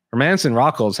 Hermanson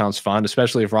Rockhold sounds fun,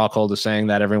 especially if Rockhold is saying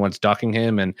that everyone's ducking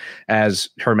him. And as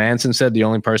Hermanson said, the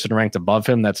only person ranked above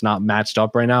him that's not matched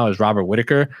up right now is Robert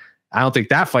Whittaker. I don't think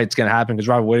that fight's going to happen because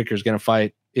Robert Whittaker is going to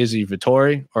fight Izzy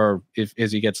Vittori, or if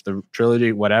Izzy gets the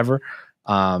trilogy, whatever.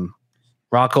 Rockhold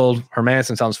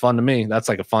Hermanson sounds fun to me. That's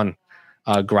like a fun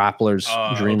grappler's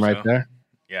dream right there.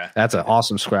 Yeah, that's an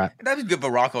awesome scrap. That'd be good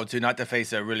for Rockhold too, not to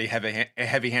face a really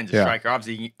heavy-handed striker.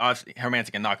 Obviously,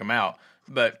 Hermanson can knock him out,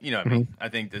 but I mean, I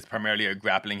think this is primarily a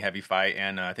grappling heavy fight,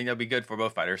 and I think that'd be good for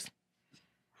both fighters.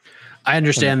 I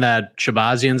understand that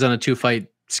Shabazian's on a 2-fight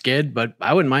skid, but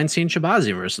I wouldn't mind seeing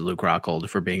Shabazian versus Luke Rockhold,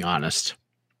 if we're being honest,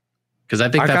 because I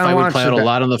think that fight would play out a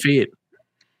lot on the feet.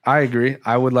 I agree.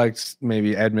 I would like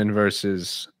maybe Edmund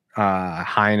versus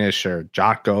Heinisch or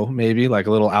Jocko, maybe like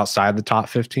a little outside the top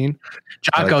 15.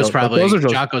 Jocko's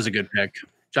Jocko's a good pick.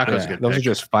 Jocko's a good pick.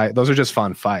 Those are just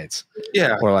fun fights.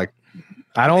 Yeah. Or like,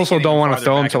 I also don't want to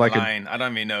throw him to like I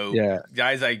don't even know. Yeah.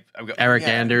 Guys like Eric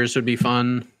Anders would be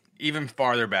fun. Even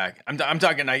farther back. I'm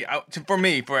talking like for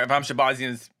me, if I'm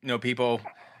Shabazian's, people,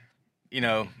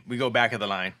 we go back of the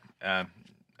line.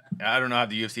 I don't know how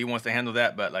the UFC wants to handle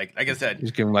that, but like I said,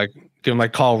 just give him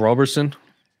like Carl Roberson.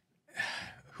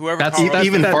 Whoever that's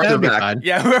even farther back.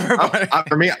 Yeah, whoever.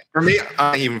 For me,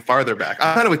 even farther back.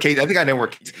 I'm kind of with Kate. I think I know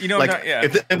where.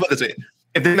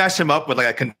 If they matched him up with like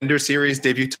a Contender Series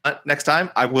debutant next time,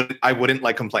 I wouldn't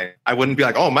like complain. I wouldn't be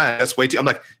like, oh man, that's way too. I'm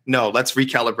like, no, let's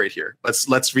recalibrate here. Let's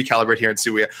recalibrate here and see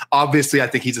where. Obviously, I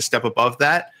think he's a step above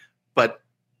that, but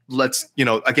let's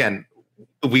again.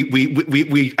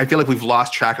 We I feel like we've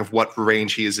lost track of what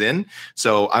range he is in.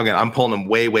 So again, I'm pulling him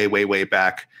way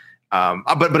back.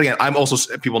 But again, I'm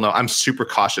also, people know I'm super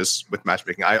cautious with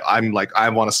matchmaking. I'm like, I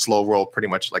want to slow roll pretty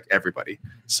much like everybody.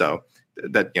 So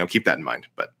that, keep that in mind.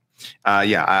 But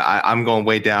I'm going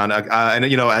way down. And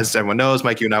as everyone knows,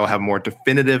 Mike, you and I will have a more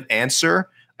definitive answer.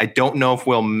 I don't know if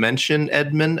we'll mention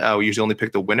Edmund. We usually only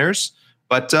pick the winners.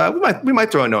 But we might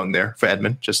throw a note in there for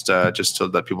Edmund, just so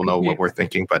that people know what we're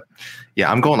thinking. But yeah,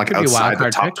 I'm going like outside the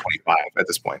top 25 at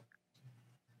this point.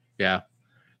 Yeah,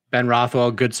 Ben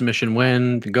Rothwell, good submission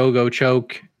win. The go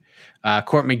choke.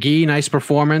 Court McGee, nice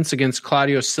performance against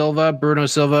Claudio Silva. Bruno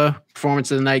Silva, performance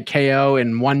of the night, KO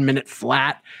in 1 minute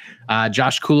flat.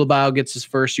 Josh Kulabau gets his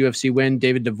first UFC win.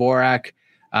 David Dvorak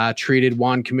treated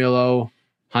Juan Camilo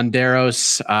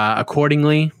Honderos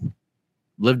accordingly.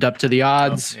 Lived up to the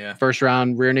odds. First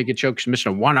round rear naked choke,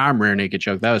 submission, a 1-arm rear naked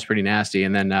choke. That was pretty nasty.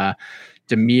 And then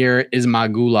Damir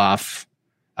Ismagulov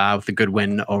with a good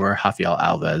win over Rafael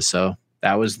Alves. So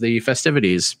that was the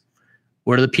festivities.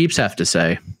 What do the peeps have to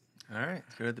say? All right,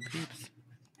 let's go to the peeps.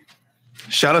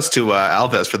 Shout outs to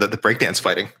Alves for the breakdance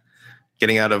fighting.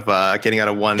 Getting out of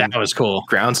one. That was cool.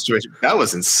 Ground situation. That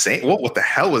was insane. What the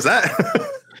hell was that?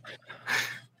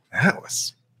 That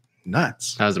was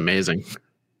nuts. That was amazing.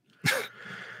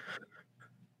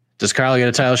 Does Carla get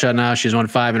a title shot now? She's won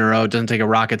 5 in a row. It doesn't take a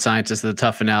rocket scientist to the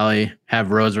tough finale.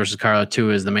 Have Rose versus Carla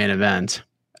 2 as the main event.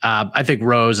 I think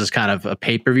Rose is kind of a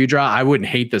pay-per-view draw. I wouldn't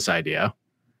hate this idea,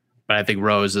 but I think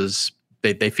Rose is.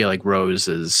 They feel like Rose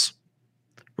is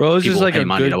like a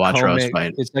money good to watch Rose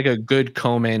fight. It's like a good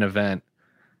co-main event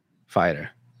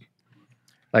fighter.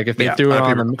 Like if they threw it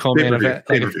on the co-main event,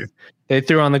 like if they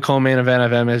threw on the co-main event of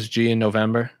MSG in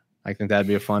November, I think that'd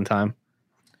be a fun time.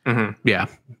 Mm-hmm. Yeah,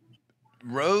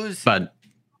 Rose, but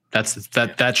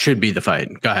that should be the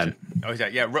fight. Go ahead. Oh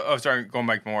yeah. Oh, sorry. Going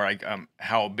back more like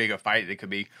how big a fight it could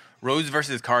be. Rose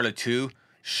versus Carla 2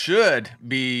 should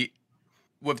be,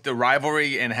 with the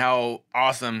rivalry and how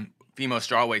awesome female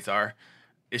strawweights are,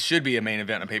 it should be a main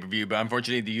event on pay-per-view. But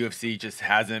unfortunately, the UFC just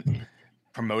hasn't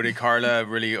promoted Carla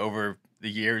really over the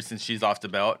years since she's off the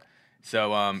belt.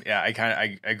 So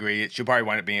I agree. It should probably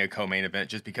wind up being a co-main event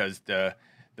just because the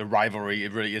rivalry,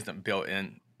 it really isn't built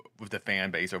in with the fan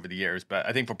base over the years. But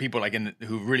I think for people like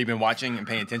who've really been watching and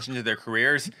paying attention to their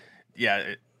careers,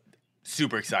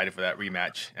 super excited for that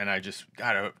rematch. And I just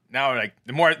gotta now, like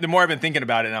the more I've been thinking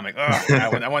about it, and I'm like, oh,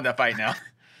 I want that fight now.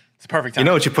 It's a perfect time. You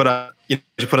know what you put on? You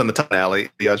put on the top alley,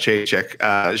 the Jacek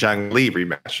Zhang Li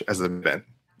rematch as the event.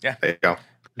 Yeah, there you go.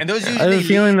 And those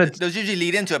usually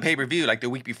lead into a pay-per-view like the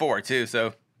week before too.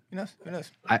 So who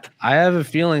knows? I have a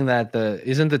feeling that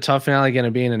isn't the tough finale going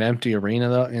to be in an empty arena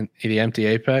though, in the empty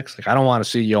Apex? Like I don't want to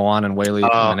see Yoan and Weili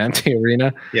in an empty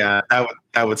arena. Yeah,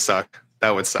 that would suck.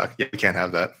 That would suck. Yeah, you can't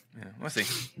have that. Yeah, we'll see.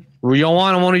 Well,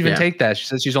 Yoan won't even take that. She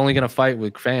says she's only going to fight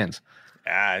with fans.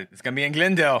 It's going to be in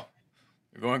Glendale.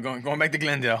 We're going back to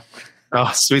Glendale.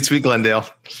 Oh, sweet Glendale.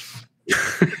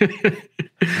 Wouldn't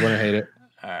hate it.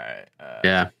 All right.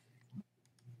 Yeah.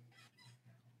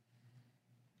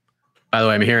 By the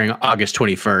way, I'm hearing August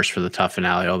 21st for the tough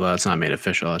finale, although that's not made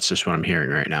official. That's just what I'm hearing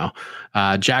right now.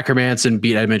 Jack Hermanson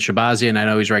beat Edmund Shabazian. I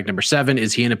know he's ranked number 7.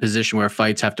 Is he in a position where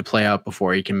fights have to play out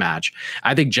before he can match?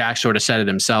 I think Jack sort of said it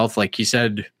himself. Like he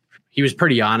said, he was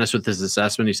pretty honest with his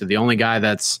assessment. He said the only guy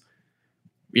that's,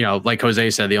 like Jose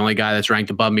said, the only guy that's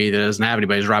ranked above me that doesn't have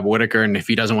anybody is Robert Whittaker. And if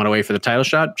he doesn't want to wait for the title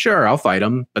shot, sure, I'll fight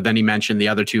him. But then he mentioned the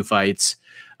other 2 fights,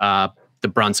 the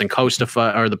Brunson Costa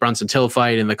fight or the Brunson Till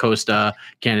fight and the Costa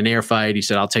Cannonier fight. He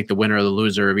said, I'll take the winner or the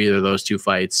loser of either of those 2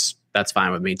 fights. That's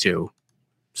fine with me too.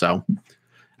 So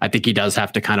I think he does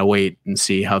have to kind of wait and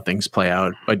see how things play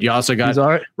out. But you also got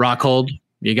Rockhold.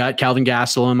 You got Calvin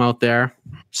Gastelum out there.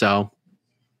 So,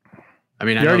 I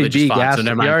mean, I know they just fought, so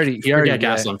never mind.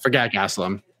 Forget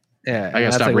Gastelum. Yeah. I got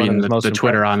to stop reading the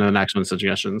Twitter on the next one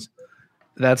suggestions.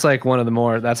 That's like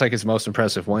that's like his most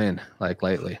impressive win, like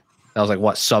lately. That was like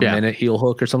what sub-minute heel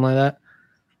hook or something like that.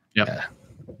 Yep. Yeah.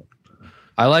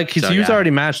 I like he was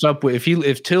already matched up with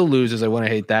if Till loses, I wouldn't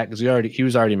hate that because he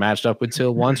was already matched up with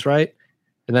Till once, right?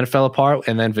 And then it fell apart,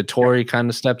 and then Vettori kind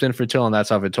of stepped in for Till, and that's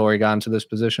how Vettori got into this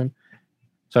position.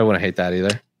 So I wouldn't hate that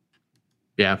either.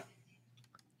 Yeah.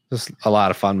 Just a lot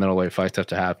of fun middleweight fights have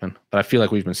to happen, but I feel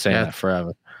like we've been saying that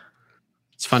forever.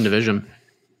 It's a fun division.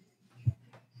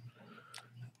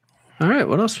 All right,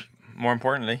 what else? More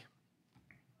importantly,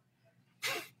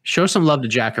 show some love to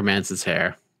Jack Hermanson's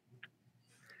hair.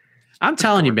 I'm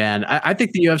telling you, man, I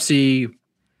think the UFC,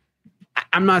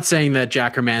 I'm not saying that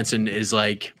Jack Hermanson is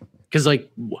like, because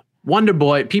like Wonder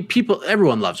Boy,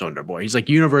 everyone loves Wonder Boy. He's like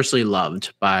universally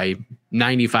loved by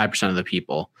 95% of the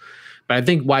people. But I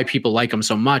think why people like him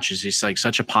so much is he's like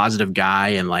such a positive guy.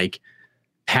 And like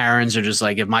parents are just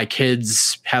like, if my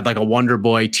kids had like a Wonder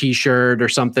Boy t-shirt or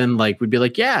something, like we'd be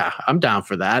like, yeah, I'm down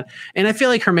for that. And I feel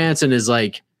like Hermanson is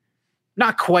like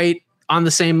not quite on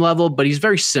the same level, but he's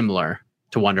very similar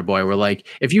to Wonder Boy. Where like,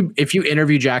 if you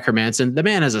interview Jack Hermanson, the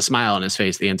man has a smile on his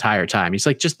face the entire time. He's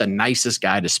like just the nicest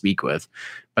guy to speak with.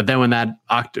 But then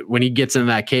when he gets in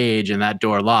that cage and that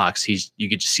door locks, you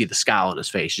could just see the scowl on his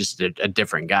face, just a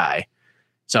different guy.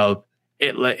 So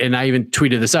and I even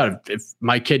tweeted this out. If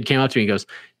my kid came up to me and goes,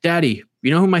 Daddy,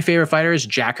 you know who my favorite fighter is?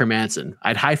 Jack Hermanson.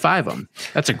 I'd high five him.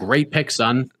 That's a great pick,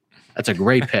 son. That's a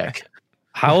great pick.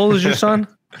 How old is your son?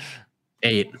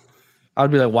 8. I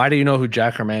would be like, why do you know who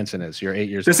Jack Hermanson is? You're 8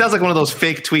 years old. This sounds like one of those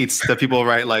fake tweets that people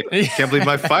write. Like, can't believe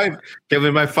my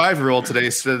 5-year-old today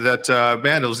said that,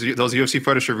 man, those UFC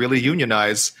fighters should really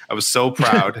unionize. I was so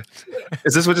proud.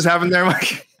 Is this what just happened there,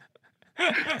 Mike?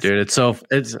 Dude,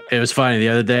 it was funny the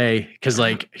other day because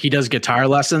like he does guitar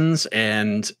lessons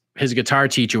and his guitar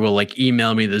teacher will like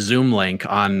email me the Zoom link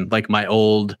on like my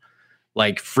old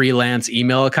like freelance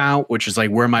email account, which is like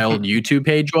where my old YouTube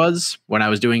page was when I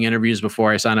was doing interviews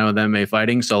before I signed on with MMA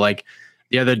Fighting. So like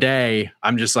the other day,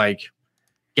 I'm just like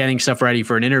getting stuff ready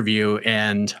for an interview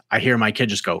and I hear my kid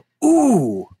just go,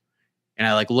 ooh. and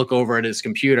I like look over at his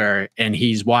computer and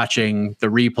he's watching the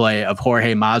replay of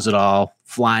Jorge Masvidal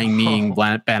flying kneeing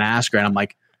Ben Askren. I'm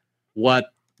like, what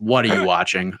are you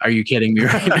watching? Are you kidding me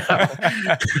right now?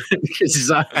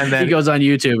 And then he goes on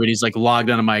YouTube and he's like logged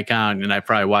onto my account, and I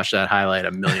probably watched that highlight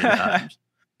a million times.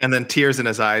 And then tears in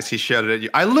his eyes, he shouted at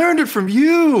you, "I learned it from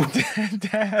you,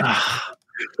 Dad."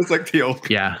 It's like the old.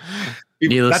 Yeah.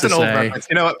 That's an old reference.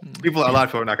 You know what? A lot of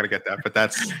people are not going to get that, but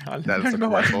that is a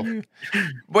commercial.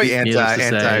 Wait, the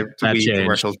anti-weed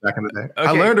commercials back in the day. Okay. I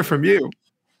learned it from you.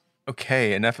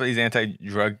 Okay, enough of these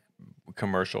anti-drug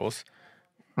commercials.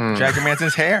 Jack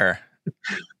Manson's hair.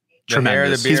 The hair,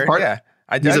 the beard.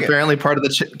 He's apparently part of the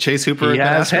Chase Hooper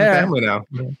family now.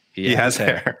 He has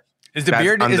hair. Is the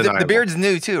beard? The beard's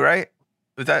new too, right?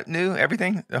 Was that new?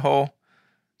 Everything, the whole.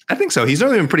 I think so. He's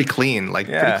normally been pretty clean,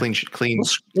 pretty clean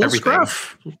everything.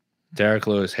 Scruff. Derek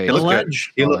Lewis hates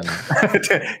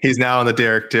He's now on the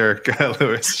Derek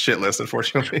Lewis shit list,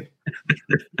 unfortunately.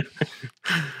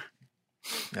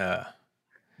 I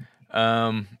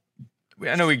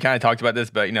know we kind of talked about this,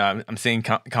 but I'm seeing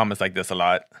comments like this a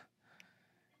lot.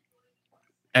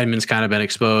 Edmund's kind of been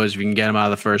exposed. If you can get him out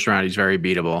of the first round, he's very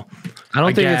beatable. I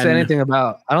don't think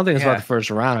it's about the first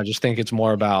round. I just think it's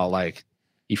more about like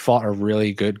he fought a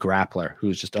really good grappler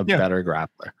who's just a better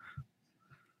grappler.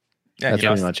 Yeah, that's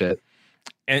pretty much it.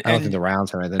 I don't think the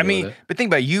rounds are anything. But think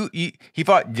about it. He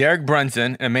fought Derek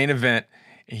Brunson in a main event.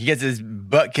 He gets his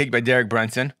butt kicked by Derek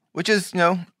Brunson, which is,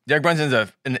 Derek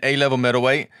Brunson's an A-level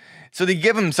middleweight. So they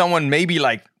give him someone maybe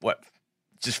like,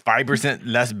 just 5%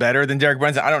 less better than Derek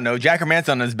Brunson? I don't know. Jack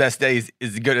Hermansson on his best days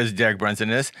is as good as Derek Brunson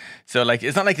is. So,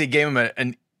 it's not like they gave him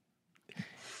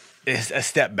a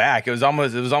step back. It was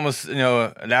almost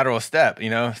a lateral step,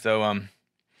 So,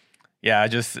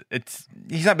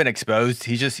 he's not been exposed.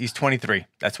 He's 23.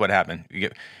 That's what happened.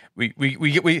 We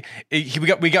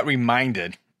got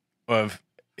reminded of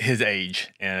his age,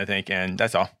 and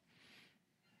that's all.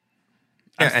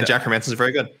 Yeah, and Jack Hermansson's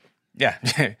very good. Yeah,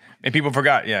 and people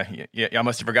forgot. Yeah, I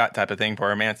must have forgot type of thing for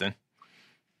Hermansson.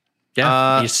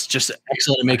 Yeah, he's just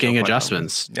excellent at making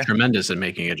adjustments. Tremendous at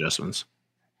making adjustments.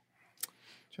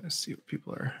 Trying to see what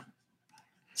people are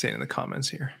saying in the comments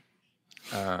here.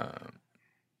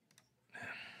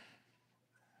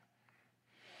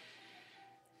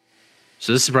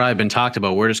 So this has probably been talked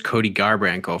about. Where does Cody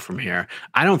Garbrandt go from here?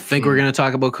 I don't think we're going to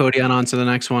talk about Cody on to the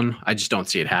next one. I just don't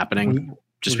see it happening.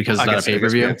 Just because it's not a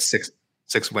pay-per-view.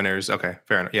 Six winners. Okay,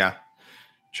 fair enough. Yeah,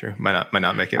 sure. Might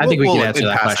not make it. I think we can answer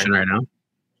that question right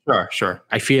now. Sure.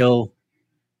 I feel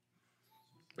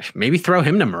maybe throw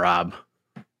him to Merab.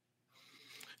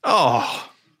 Oh.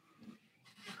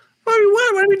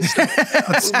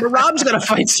 Merab's got to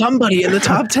fight somebody in the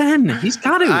top 10. He's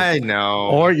got to. I know.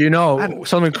 Or,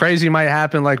 something crazy might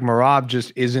happen, like Merab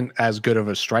just isn't as good of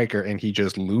a striker and he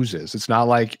just loses. It's not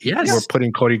like we're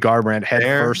putting Cody Garbrandt head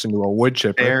first into a wood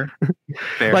chipper.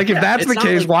 Fair. Like, if that's the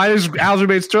case, why is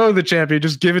Aljamain Sterling the champion?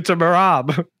 Just give it to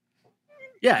Merab.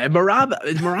 Yeah,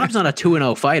 Merab's not a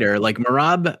 2-0 fighter. Like,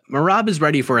 Merab is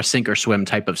ready for a sink or swim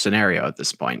type of scenario at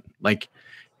this point. Like,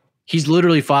 he's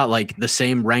literally fought like the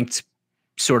same ranked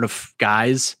sort of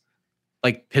guys,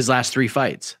 like his last 3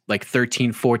 fights, like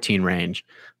 13-14 range.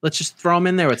 Let's just throw him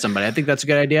in there with somebody. I think that's a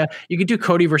good idea. You could do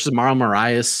Cody versus Marlon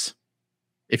Moraes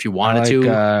if you wanted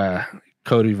to.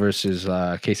 Cody versus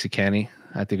Casey Kenny.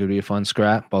 I think it would be a fun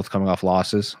scrap. Both coming off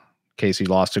losses. Casey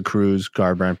lost to Cruz.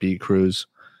 Garbrandt beat Cruz.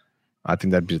 I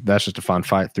think that's just a fun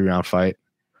fight, 3-round fight.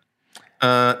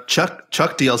 Chuck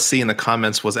DLC in the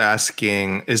comments was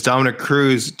asking, is Dominic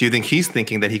Cruz, do you think he's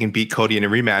thinking that he can beat Cody in a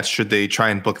rematch? Should they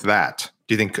try and book that?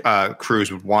 Do you think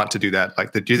Cruz would want to do that?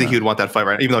 Do you think he would want that fight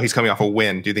right now? Even though he's coming off a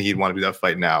win, do you think he'd want to do that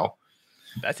fight now?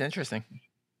 That's interesting.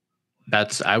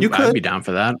 I'd be down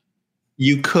for that.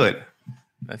 You could.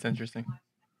 That's interesting.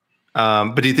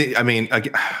 But do you think,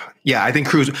 I think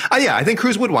Cruz, I think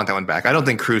Cruz would want that one back. I don't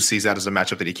think Cruz sees that as a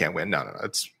matchup that he can't win. No.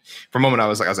 It's, for a moment I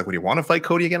was like, would you want to fight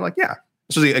Cody again? Like, yeah.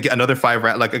 Especially another 5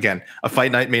 round, a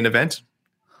fight night main event.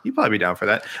 You'd probably be down for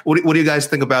that. What do you guys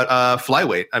think about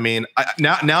flyweight?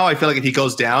 Now I feel like if he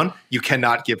goes down, you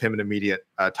cannot give him an immediate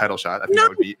title shot. I think that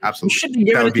would be absolutely. You shouldn't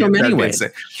give it to him anyway.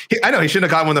 I know he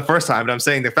shouldn't have gotten one the first time, but I'm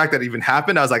saying the fact that it even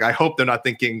happened, I was like, I hope they're not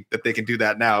thinking that they can do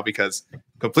that now, because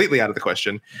completely out of the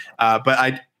question.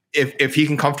 But if he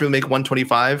can comfortably make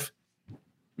 125,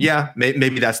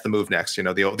 maybe that's the move next.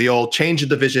 The old change of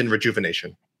division,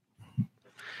 rejuvenation.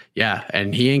 Yeah,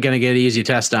 and he ain't gonna get an easy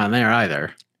test down there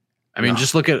either.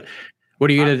 Just look at what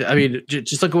are you gonna.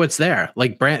 Just look at what's there.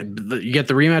 Like you get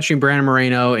the rematch between Brandon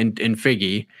Moreno and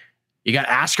Figgy. You got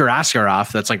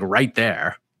Askarov that's like right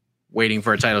there, waiting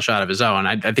for a title shot of his own.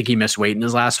 I think he missed weight in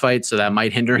his last fight, so that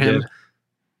might hinder him.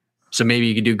 So maybe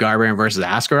you could do Garbrandt versus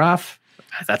Askarov.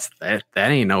 That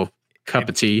ain't no cup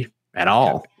of tea at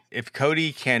all. If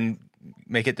Cody can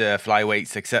make it to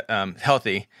flyweight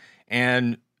healthy,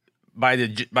 and by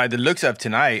the looks of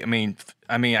tonight, I mean,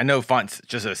 I know Font's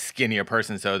just a skinnier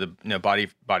person, so the body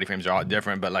frames are all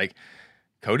different. But like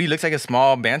Cody looks like a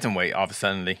small bantamweight all of a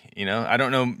sudden. I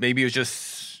don't know. Maybe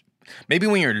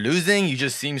when you're losing, you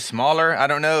just seem smaller. I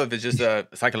don't know if it's just a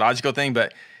psychological thing,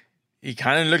 but he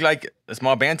kind of looked like a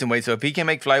small bantamweight. So if he can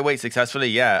make flyweight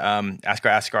successfully,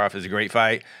 Askarov is a great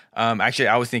fight. Actually,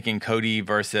 I was thinking Cody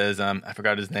versus I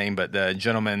forgot his name, but the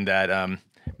gentleman that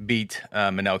beat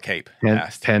Manel Cape.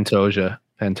 Pantoja.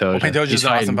 Pantoja's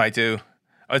an awesome fight too.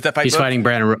 Oh, is that fight? He's fighting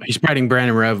Brandon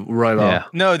Royval. Yeah.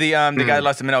 No, the guy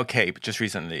lost to Manel Cape just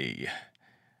recently.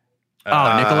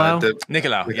 Nicolau?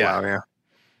 Nicolau, yeah.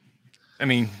 I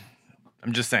mean,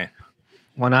 I'm just saying.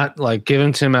 Why not give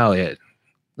him Tim Elliott?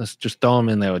 Let's just throw him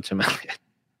in there with Tim Elliott.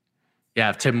 Yeah,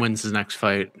 if Tim wins his next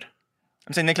fight.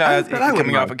 I'm saying Nicolau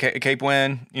coming off a Cape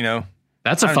win,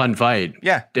 That's a fun fight.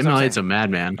 Yeah. Tim Elliott's a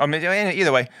madman.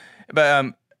 Either way.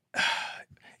 But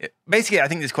basically, I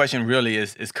think this question really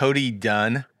is Cody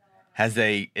done as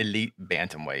a elite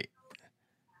bantamweight?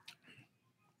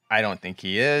 I don't think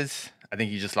he is. I think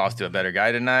he just lost to a better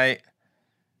guy tonight.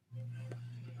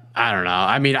 I don't know.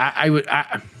 I mean, I would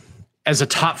as a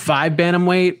top 5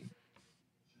 bantamweight,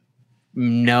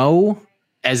 no.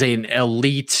 As an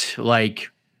elite,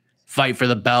 fight for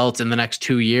the belt in the next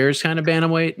 2 years kind of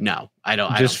bantamweight, no. I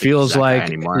don't. It just feels like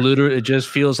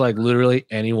literally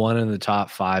anyone in the top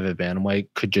 5 at bantamweight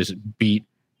could just beat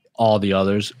all the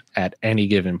others at any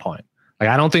given point.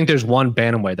 I don't think there's one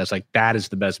bantamweight that's that is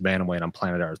the best bantamweight on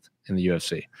planet Earth in the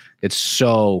UFC. It's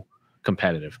so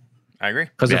competitive. I agree.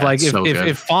 Because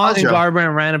if Font and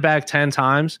Garbrandt ran it back 10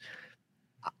 times,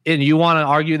 and you want to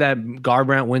argue that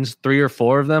Garbrandt wins 3 or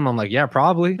 4 of them, I'm yeah,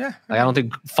 probably. Yeah. I don't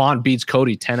think Font beats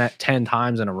Cody 10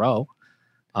 times in a row.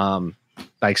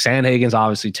 Sandhagen's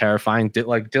obviously terrifying.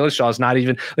 Dillashaw's not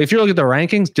even. If you look at the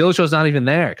rankings, Dillashaw's not even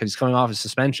there because he's coming off his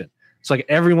suspension. It's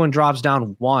everyone drops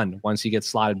down 1 once he gets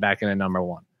slotted back in at number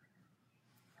 1.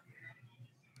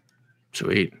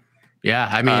 Sweet. Yeah,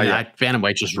 I mean,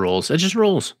 bantamweight just rules. It just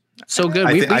rules. So good.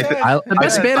 The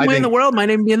best bantamweight in the world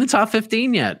might even be in the top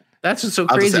 15 yet. That's what's so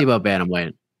crazy about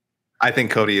bantamweight. I think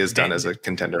Cody is done as a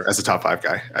contender, as a top 5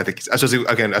 guy. I think, especially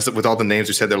again, with all the names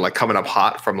you said, they're coming up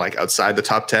hot from outside the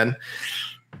top 10.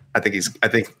 I think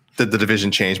the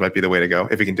division change might be the way to go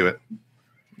if he can do it.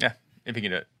 Yeah, if he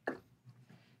can do it.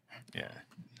 Yeah.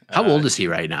 How old is he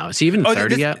right now? Is he even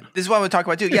 30 yet? This is what we'll talk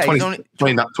about too. Yeah, 20, he's only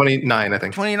 29, I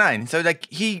think. 29. So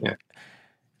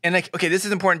and okay, this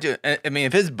is important too. I mean,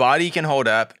 if his body can hold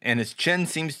up and his chin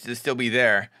seems to still be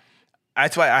there,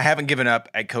 that's why I haven't given up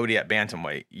at Cody at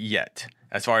bantamweight yet.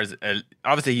 As far as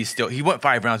obviously he went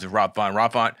 5 rounds with Rob Font.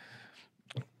 Rob Font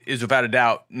is without a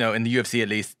doubt, in the UFC at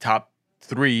least, top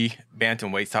 3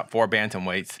 bantamweights, top 4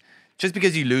 bantamweights. Just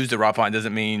because you lose to Rob Font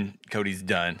doesn't mean Cody's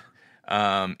done.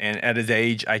 And at his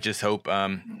age, I just hope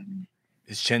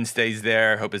his chin stays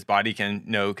there. Hope his body can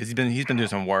because he's been doing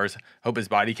some wars. Hope his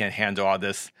body can handle all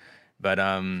this. But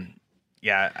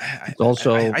yeah, I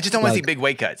just don't want to see big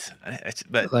weight cuts.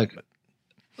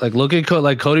 Look at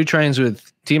Cody trains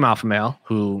with Team Alpha Male,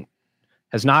 who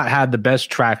has not had the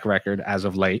best track record as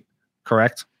of late.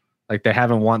 Correct? They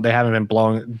haven't won. They haven't been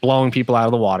blowing people out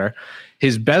of the water.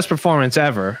 His best performance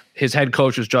ever. His head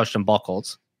coach was Justin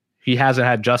Buchholz. He hasn't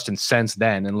had Justin since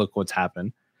then, and look what's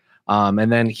happened.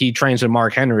 And then he trains with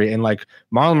Mark Henry, and Marlon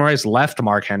Moraes left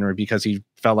Mark Henry because he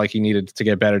felt like he needed to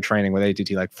get better training with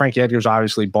ATT. Frankie Edgar's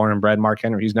obviously born and bred Mark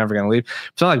Henry. He's never going to leave.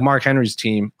 It's not like Mark Henry's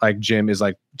team, Jim, is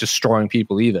destroying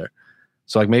people either.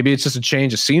 So maybe it's just a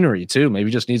change of scenery too. Maybe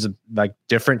he just needs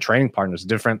different training partners,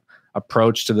 different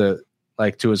approach to the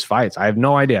to his fights. I have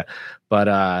no idea, but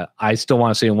I still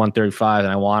want to see him 135,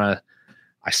 and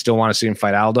I still want to see him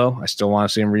fight Aldo. I still want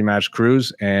to see him rematch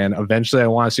Cruz. And eventually I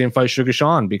want to see him fight Sugar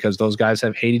Sean because those guys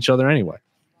hate each other anyway.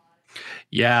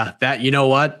 Yeah, you know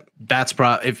what? That's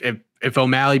probably if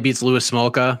O'Malley beats Louis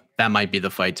Smolka, that might be the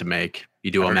fight to make.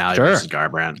 You do O'Malley versus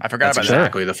Garbrandt. I forgot that's about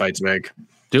exactly the fight to make.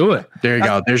 Do it. There you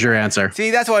go. There's your answer. See,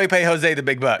 that's why we pay Jose the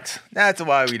big bucks. That's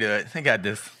why we do it. I got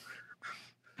this.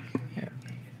 Yeah.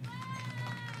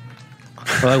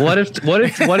 What if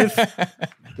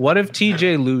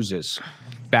TJ loses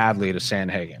badly to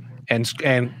Sandhagen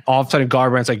and all of a sudden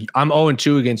Garbrandt's I'm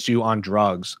 0-2 against you on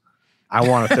drugs. I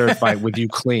want a third fight with you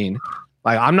clean.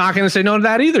 I'm not going to say no to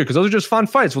that either because those are just fun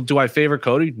fights. Well, do I favor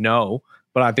Cody? No,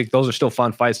 but I think those are still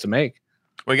fun fights to make.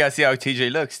 We got to see how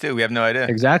TJ looks too. We have no idea.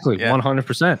 Exactly.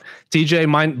 100%. TJ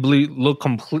might look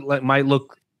complete.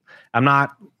 I'm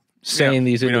not saying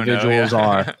these individuals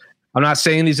are I'm not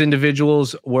saying these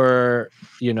individuals were,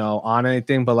 on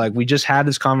anything, but like we just had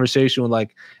this conversation with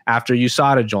like after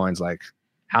USADA joins, like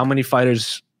how many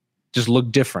fighters just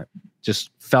look different,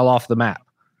 just fell off the map.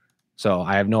 So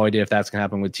I have no idea if that's gonna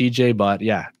happen with TJ, but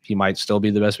yeah, he might still be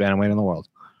the best bantamweight in the world.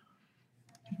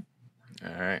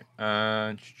 All right.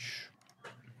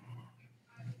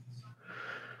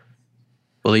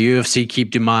 Will the UFC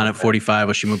keep Dumont at 45?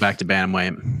 Will she move back to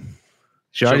bantamweight?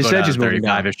 She already said she's moving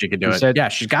 35 down. if she could do it. Yeah,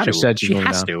 she's got to. She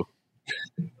has to.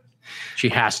 She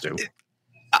has to.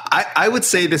 I would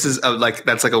say this is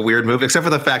that's like a weird move, except for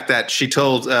the fact that she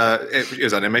told it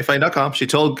was on MMAfight.com. She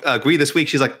told Gui this week,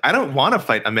 she's like, I don't want to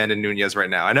fight Amanda Nunes right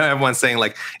now. I know everyone's saying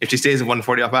like if she stays in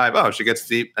 145, she gets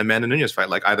the Amanda Nunes fight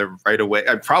like either right away,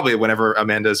 probably whenever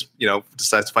Amanda's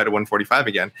decides to fight at 145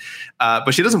 again.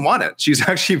 But she doesn't want it. She's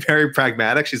actually very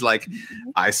pragmatic. She's like,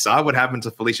 I saw what happened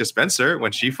to Felicia Spencer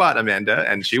when she fought Amanda,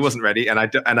 and she wasn't ready, and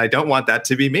I don't want that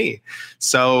to be me.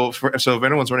 So if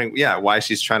anyone's wondering, why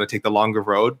she's trying to take the longer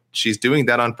road. She's doing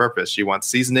that on purpose. She wants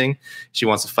seasoning. She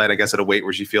wants to fight, I guess, at a weight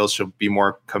where she feels she'll be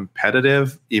more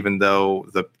competitive, even though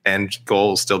the end goal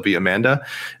will still be Amanda.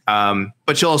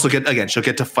 But she'll also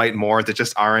get to fight more that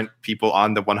just aren't people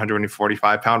on the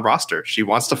 145-pound roster. She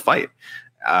wants to fight.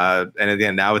 And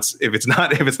again, now if it's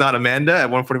not Amanda at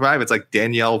 145, it's like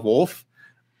Danielle Wolf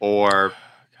or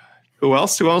who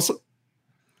else?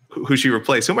 Who she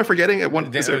replaced? Who am I forgetting? At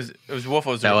one, it was Wolf.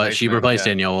 She replaced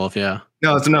Danielle Wolf. Yeah.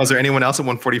 No. Is there anyone else at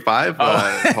 145?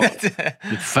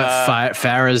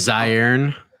 Farah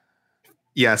Zaire.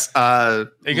 Yes.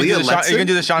 You can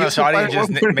do the Sean O'Shadi and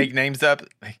just make names up.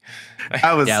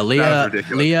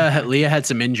 Leah had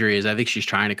some injuries. I think she's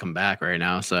trying to come back right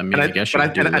now. So I guess she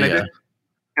would do Leah.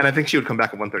 And I think she would come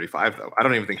back at 135 though. I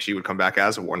don't even think she would come back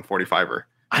as a 145er.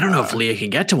 I don't know if Leah can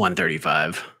get to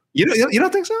 135. You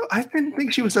don't think so? I didn't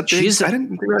think she was that big. I didn't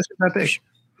think she was that big.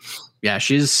 Yeah,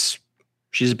 she's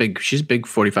a big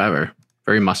 45er,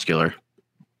 very muscular.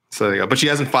 So there you go. But she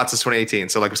hasn't fought since 2018.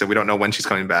 So like I said, we don't know when she's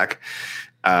coming back.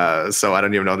 So I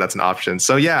don't even know if that's an option.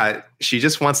 So yeah, she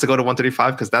just wants to go to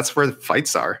 135 because that's where the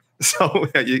fights are. So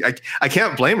I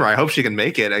can't blame her. I hope she can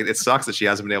make it. It sucks that she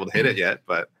hasn't been able to hit it yet.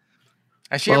 But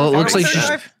it looks like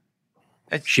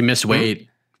she missed weight.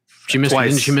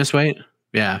 Didn't she miss weight?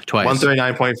 Yeah, twice.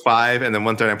 139.5 and then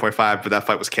 139.5, but that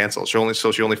fight was canceled. She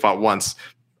only fought once,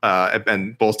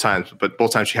 and both times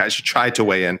she tried to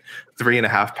weigh in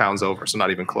 3.5 pounds over, so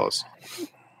not even close.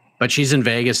 But she's in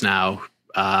Vegas now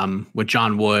with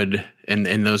John Wood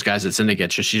and those guys at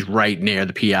Syndicate. So she's right near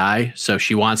the PI, so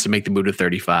she wants to make the move to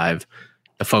 35.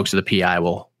 The folks at the PI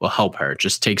will help her.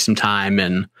 Just take some time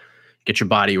and get your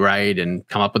body right and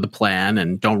come up with a plan,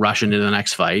 and don't rush into the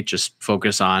next fight. Just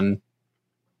focus on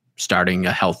starting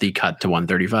a healthy cut to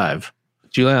 135.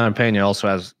 Juliana Pena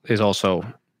is also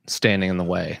standing in the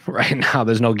way right now.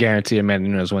 There's no guarantee Amanda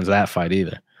Nunes wins that fight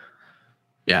either.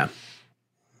 Yeah.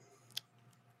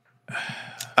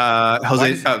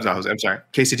 Jose, I'm sorry.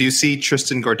 Casey, do you see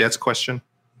Tristan Gordet's question?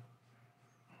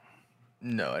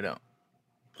 No, I don't.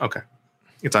 Okay.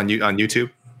 It's on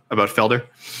YouTube about Felder.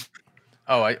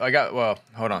 Oh, I got, well,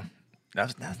 hold on.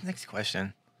 That's the next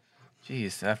question.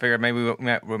 Jeez, I figured maybe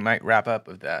we might wrap up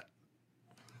with that.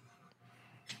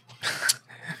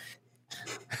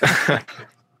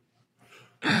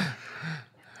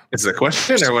 Is it a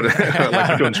question or what?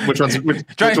 Which one's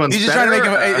he's just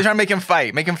trying to make him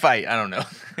fight. Make him fight. I don't know.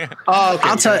 Oh, okay.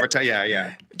 I'll tell you.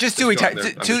 Yeah. Just two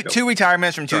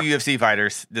retirements from two UFC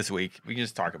fighters this week. We can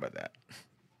just talk about that.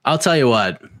 I'll tell you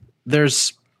what.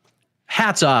 There's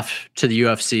hats off to the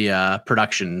UFC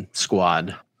production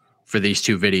squad for these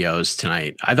two videos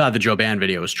tonight. I thought the Joban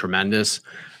video was tremendous.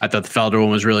 I thought the Felder one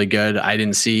was really good. I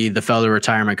didn't see the Felder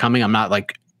retirement coming. I'm not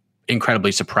like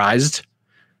incredibly surprised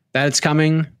that it's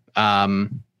coming, that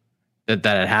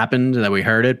it happened, that we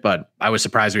heard it, but I was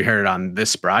surprised we heard it on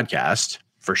this broadcast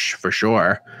for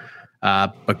sure.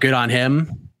 But good on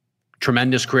him.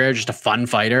 Tremendous career, just a fun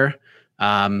fighter.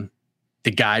 The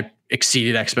guy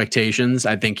exceeded expectations.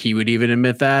 I think he would even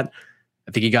admit that.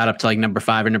 I think he got up to like number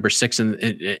 5 or number 6 at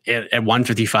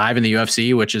 155 in the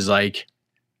UFC, which is like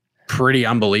pretty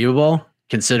unbelievable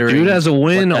considering. Dude has a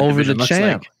win over the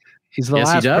champ. Like. He's the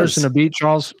last person to beat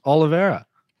Charles Oliveira.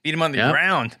 Beat him on the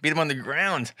ground. Beat him on the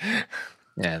ground.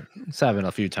 Yeah, it's happened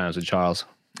a few times with Charles.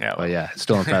 Yeah, but yeah, it's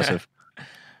still impressive.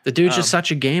 The dude's just such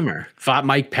a gamer. Fought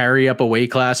Mike Perry up a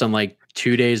weight class on like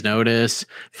 2 days' notice.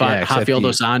 Fought Rafael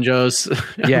Dos Anjos.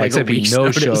 Yeah, like except he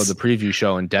no-showed the preview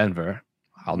show in Denver.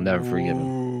 I'll never forgive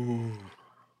him.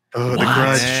 Oh, the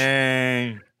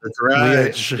grudge. The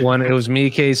grudge. When it was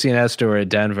me, Casey, and Esther were at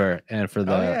Denver, and for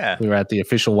we were at the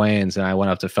official weigh-ins, and I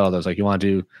went up to Felder. I was like, "You want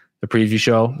to do the preview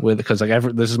show because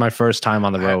this is my first time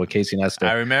on the road with Casey Nestor.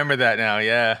 I remember that now.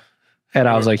 Yeah. And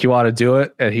I was like, you ought to do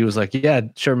it. And he was like, yeah,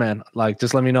 sure, man. Like,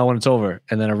 just let me know when it's over.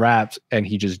 And then it wrapped and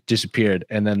he just disappeared.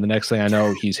 And then the next thing I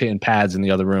know, he's hitting pads in the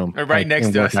other room. Right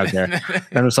next to us. Out there.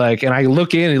 And it's like, and I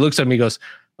look in, he looks at me, he goes,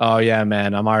 oh yeah,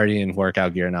 man, I'm already in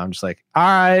workout gear now. I'm just like, all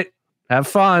right, have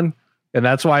fun. And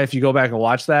that's why if you go back and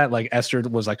watch that, like Esther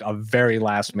was like a very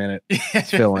last minute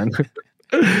fill in.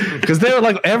 Because they were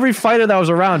like every fighter that was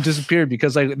around disappeared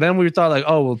because like then we thought like,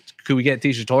 oh well, could we get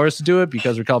Tisha Torres to do it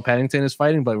because Raquel Pennington is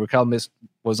fighting, but Raquel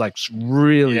was like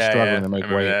really struggling to make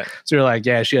weight. That. So you're like,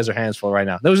 yeah, she has her hands full right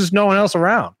now. There was just no one else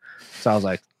around. So I was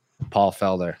like, Paul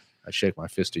Felder, I shake my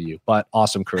fist to you, but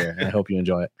awesome career, and I hope you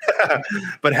enjoy it.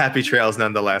 But happy trails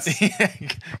nonetheless.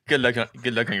 Good luck on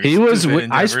your He was.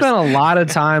 I spent a lot of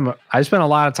time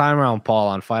around Paul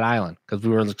on Fight Island because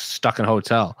we were like, stuck in a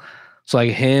hotel. So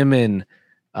like him and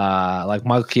like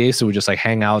Michael Chiesa would just like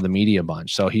hang out with the media a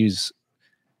bunch. So we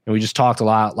just talked a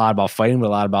lot about fighting, but a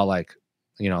lot about like,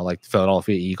 you know, like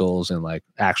Philadelphia Eagles and like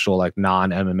actual like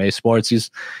non-MMA sports.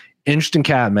 He's interesting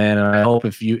cat, man. And I hope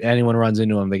if anyone runs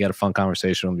into him, they get a fun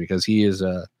conversation with him because he's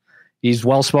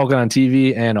well spoken on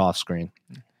TV and off screen.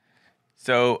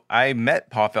 So I met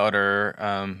Paul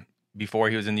Felder before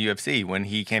he was in the UFC when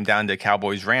he came down to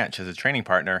Cowboys Ranch as a training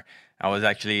partner. I was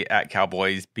actually at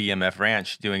Cowboys BMF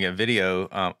Ranch doing a video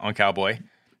on Cowboy,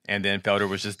 and then Felder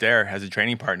was just there as a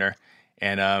training partner.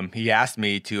 And he asked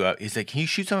me to. He's like, "Can you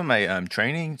shoot some of my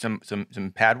training, some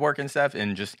pad work and stuff,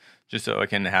 and just so I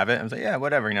can have it?" I was like, "Yeah,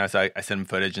 whatever." You know, so I sent him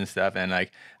footage and stuff, and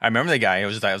like I remember the guy. I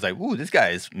was like, "Ooh, this guy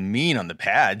is mean on the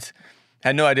pads."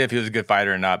 Had no idea if he was a good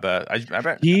fighter or not, but I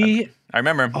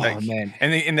remember him. Oh like, man!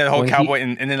 And the whole Cowboy,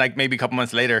 and then like maybe a couple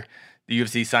months later, the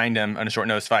UFC signed him on a short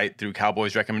notice fight through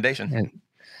Cowboys' recommendation. And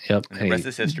the rest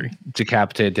is history.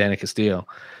 Decapitated Danny Castillo.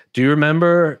 Do you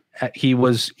remember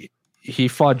he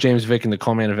fought James Vick in the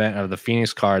co-main event of the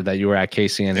Phoenix card that you were at,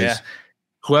 Casey, and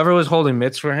whoever was holding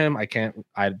mitts for him,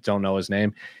 I don't know his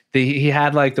name. He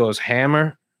had like those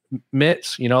hammer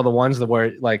mitts, you know, the ones that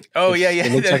were like,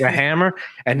 it looks like a hammer,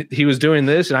 and he was doing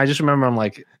this, and I just remember I'm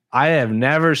like, I have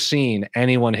never seen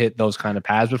anyone hit those kind of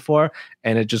pads before,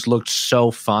 and it just looked so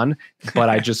fun. But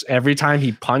I just every time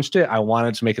he punched it, I wanted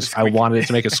it to make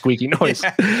a squeaky noise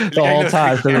the whole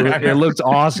time. It looked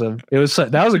awesome.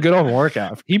 That was a good open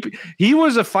workout. He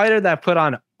was a fighter that put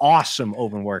on awesome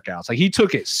open workouts. Like he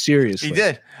took it seriously. He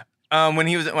did. When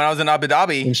I was in Abu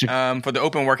Dhabi for the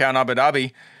open workout in Abu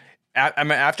Dhabi,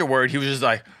 afterward he was just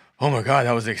like, oh my God,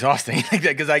 that was exhausting.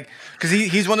 Because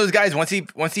he's one of those guys. Once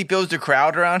he feels the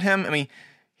crowd around him, I mean,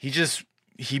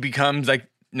 he becomes like,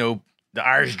 you know, the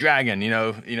Irish Dragon. You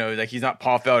know, like he's not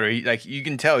Paul Felder. Like you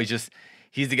can tell, he's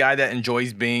the guy that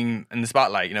enjoys being in the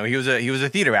spotlight. You know, he was a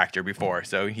theater actor before,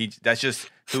 so that's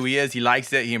just who he is. He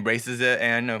likes it. He embraces it,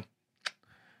 and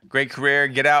great career.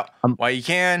 Get out while you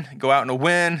can. Go out and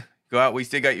win. Go out where you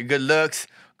still got your good looks.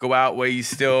 Go out where you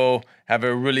still have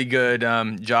a really good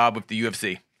job with the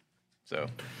UFC. So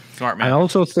smart man. I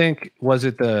also think, was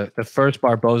it the first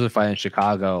Barboza fight in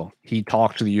Chicago? He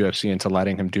talked to the UFC into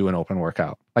letting him do an open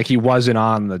workout. Like he wasn't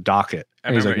on the docket.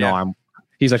 And he's like, no, I'm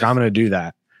going to do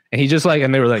that. And he just like,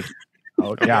 and they were like,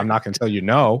 oh yeah, I'm not going to tell you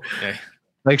no. Okay.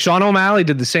 Like Sean O'Malley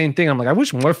did the same thing. I'm like, I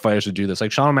wish more fighters would do this.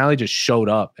 Like Sean O'Malley just showed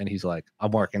up and he's like,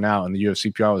 I'm working out. And the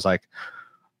UFC PR was like,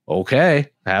 okay,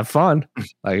 have fun.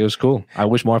 Like it was cool. I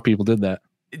wish more people did that.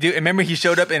 Dude, remember he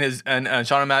showed up in his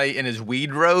Sean O'Malley in his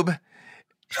weed robe.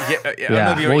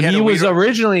 Yeah. Well, he was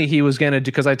originally going to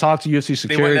do, because I talked to UFC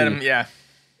security. They wouldn't let him,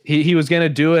 He was going to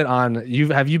do it on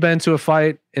have you been to a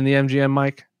fight in the MGM,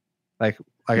 Mike? Like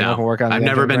no, an open workout? I've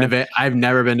never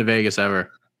been to Vegas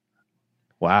ever.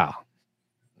 Wow.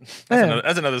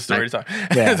 That's another story to talk.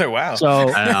 Yeah. It's like, wow. So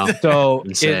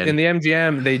in the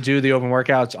MGM, they do the open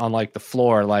workouts on like the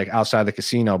floor, like outside the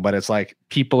casino, but it's like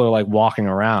people are like walking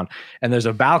around, and there's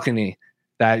a balcony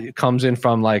that comes in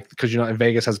from like, because in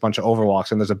Vegas has a bunch of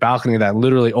overwalks, and there's a balcony that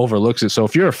literally overlooks it. So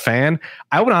if you're a fan,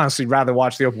 I would honestly rather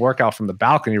watch the open workout from the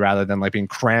balcony rather than like being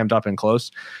crammed up and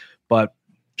close. But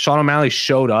Sean O'Malley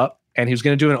showed up and he was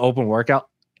going to do an open workout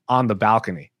on the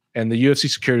balcony, and the UFC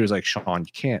security was like, Sean,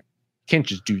 you can't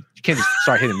just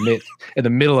start hitting mitt in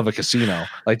the middle of a casino.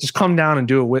 Like just come down and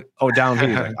do it down here.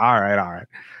 Like, all right.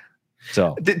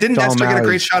 So didn't Esther get a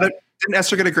great shot at? Didn't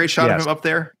Esther get a great shot of him up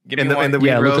there in the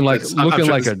looking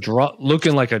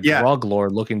like a drug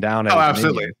lord looking down at? Oh,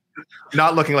 absolutely.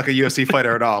 Not looking like a UFC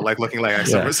fighter at all. Like looking like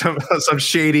some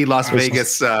shady Las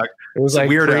Vegas. It was like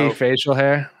weirdo facial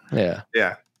hair. Yeah.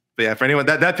 Yeah. But yeah, for anyone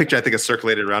that picture I think has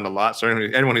circulated around a lot. So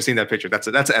anyone who's seen that picture, that's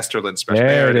Esterlin special.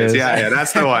 There it is. Yeah,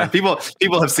 that's the one. People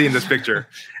have seen this picture.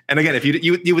 And again, if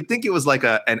you would think it was like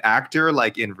an actor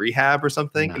like in rehab or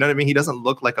something. No. You know what I mean? He doesn't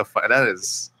look like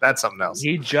that's something else.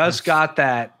 He just got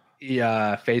that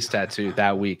face tattoo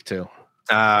that week too.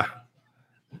 Because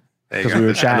we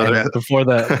were chatting before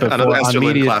on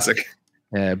media classic.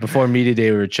 Yeah, before media day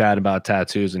we were chatting about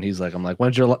tattoos, and he's like, "I'm like,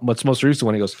 what's the most recent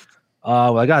one?" He goes,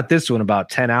 well, I got this one about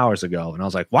 10 hours ago. And I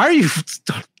was like, why are you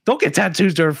don't get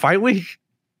tattoos during fight week?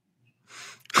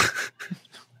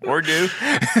 Or do.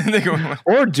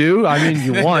 Or do. I mean,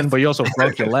 you won, but you also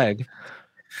broke your leg.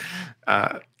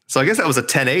 So I guess that was a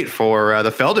 10-8 for the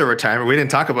Felder retirement. We didn't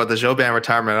talk about the Joban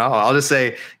retirement at all. I'll just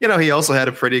say, he also had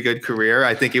a pretty good career.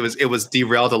 I think it was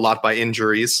derailed a lot by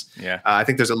injuries. Yeah. I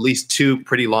think there's at least two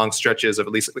pretty long stretches of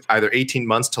at least either 18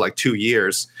 months to like 2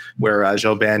 years where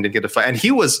Joban didn't get a fight. And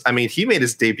he made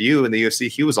his debut in the UFC.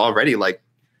 He was already like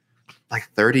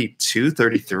 32,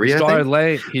 33, started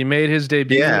late. He made his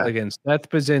debut against Seth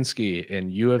Brzezinski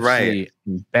in UFC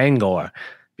in Bangor.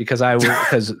 Because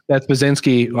Seth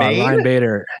Brzezinski, Ryan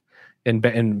Bader in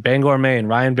Bangor, Maine.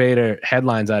 Ryan Bader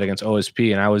headlines that against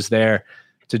OSP, and I was there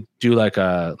to do like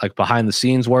behind the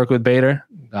scenes work with Bader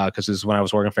because this is when I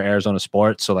was working for Arizona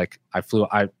Sports. So like I flew.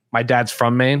 My dad's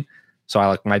from Maine,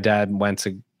 so my dad went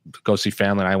to go see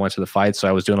family, and I went to the fight. So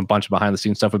I was doing a bunch of behind the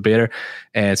scenes stuff with Bader,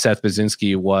 and Seth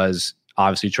Brzezinski was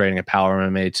obviously training at Power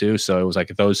MMA too. So it was like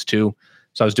those two.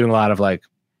 So I was doing a lot of like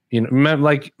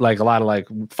a lot of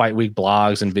fight week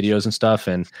blogs and videos and stuff.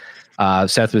 And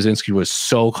Seth Brzezinski was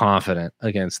so confident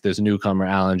against this newcomer,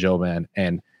 Alan Joban.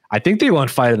 And I think they won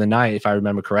fight of the night, if I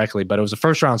remember correctly, but it was a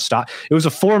first round stop. It was a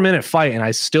 4-minute fight. And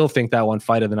I still think that won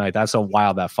fight of the night. That's how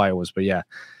wild that fight was. But yeah,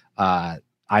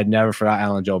 I'd never forgot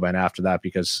Alan Joban after that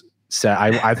because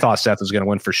I thought Seth was going to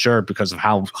win for sure because of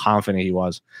how confident he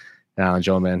was. And Alan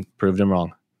Joban proved him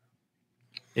wrong.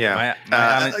 Yeah,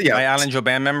 my Alan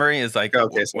Joban memory is like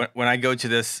when I go to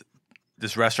this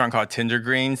restaurant called Tinder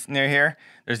Greens near here.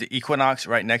 There's the Equinox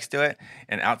right next to it,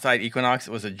 and outside Equinox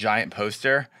was a giant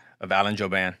poster of Alan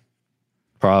Joban.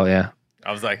 Probably, yeah.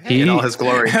 I was like, in all his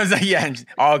glory. I was like, yeah,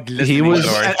 all glistening. He was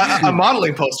a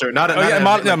modeling poster, not a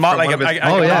modeling.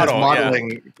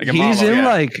 He's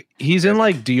in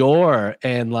like Dior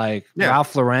and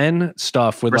Ralph Lauren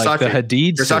stuff with Versace. like the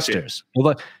Hadid sisters.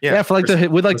 With the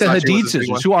Hadid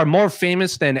sisters, who are more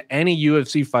famous than any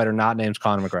UFC fighter not named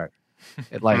Conor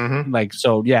McGregor.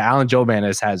 So yeah, Alan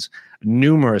Joban has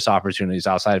numerous opportunities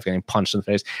outside of getting punched in the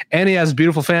face, and he has a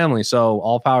beautiful family. So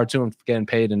all power to him for getting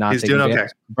paid and not taking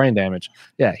brain damage.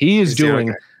 Yeah, he's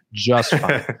doing just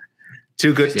fine.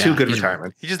 Too good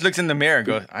retirement. He just looks in the mirror and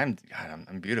goes, "I'm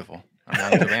beautiful."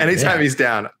 Anytime he's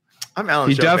down, I'm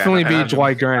Alan. He Joban. definitely beat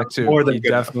Dwight Grant too.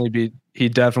 He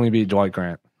definitely beat Dwight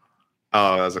Grant.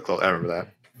 Oh, that was a close. I remember that.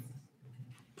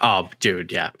 Oh,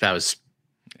 dude, yeah, that was.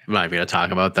 I'm not even gonna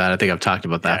talk about that. I think I've talked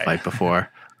about that fight before.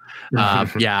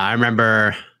 I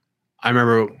remember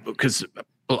because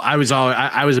I was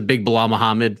a big Bilal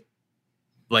Muhammad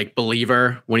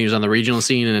believer when he was on the regional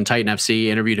scene and in Titan FC.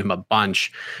 Interviewed him a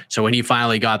bunch. So when he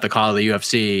finally got the call to the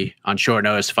UFC on short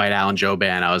notice to fight Alan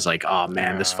Joban, I was like, oh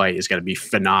man, this fight is going to be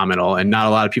phenomenal. And not a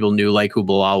lot of people knew who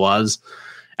Bilal was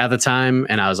at the time.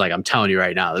 And I was like, I'm telling you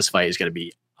right now, this fight is going to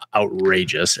be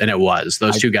outrageous. And it was.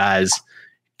 Those two guys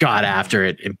got after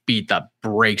it and beat the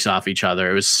brakes off each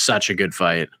other. It was such a good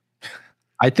fight.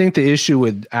 I think the issue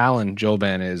with Alan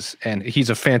Joban is, and he's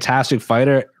a fantastic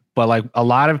fighter, but a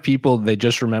lot of people, they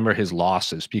just remember his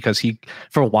losses because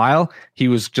for a while, he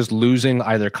was just losing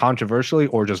either controversially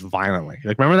or just violently.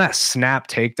 Remember that snap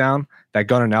takedown that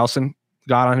Gunnar Nelson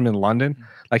got on him in London?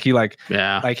 He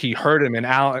hurt him and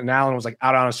Alan was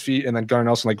out on his feet, and then Gunnar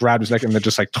Nelson grabbed his neck, and then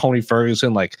just Tony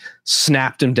Ferguson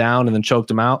snapped him down and then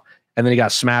choked him out. And then he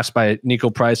got smashed by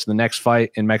Nico Price in the next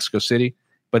fight in Mexico City.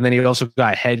 But then he also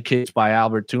got head kicked by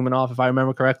Albert Tumanov, if I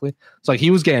remember correctly. It's he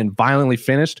was getting violently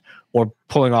finished or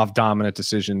pulling off dominant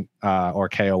decision or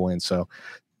KO win. So,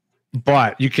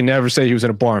 but you can never say he was in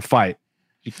a boring fight.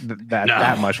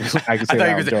 That much. I can say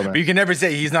that. But you can never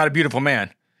say he's not a beautiful man.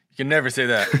 You can never say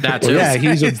that. That's it. Yeah,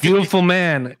 he's a beautiful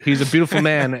man. He's a beautiful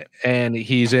man, and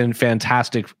he's in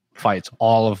fantastic fights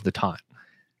all of the time.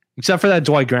 Except for that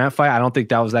Dwight Grant fight. I don't think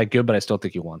that was that good, but I still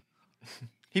think he won.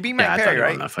 He beat Mike Perry,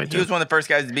 right? He was one of the first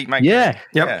guys to beat Mike Perry.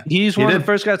 Yep. Yeah. He's one of the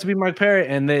first guys to beat Mike Perry.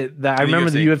 And I remember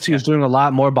the UFC was doing a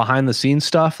lot more behind the scenes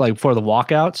stuff, for the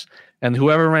walkouts. And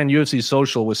whoever ran UFC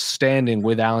Social was standing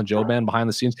with Alan Joban behind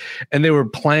the scenes. And they were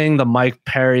playing the Mike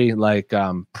Perry,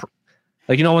 when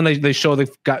they show the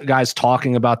guys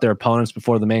talking about their opponents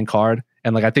before the main card.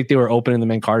 And like I think they were opening the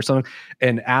main card or something.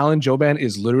 And Alan Jouban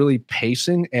is literally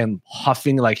pacing and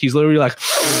huffing, like he's literally like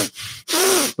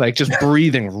like just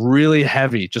breathing really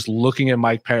heavy, just looking at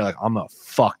Mike Perry like, I'm gonna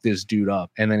fuck this dude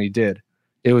up. And then he did.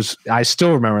 I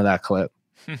still remember that clip.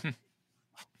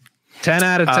 10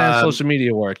 out of 10 social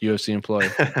media work, UFC employee.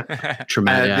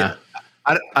 Tremendous.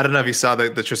 I don't know if you saw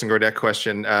the Tristan Gordet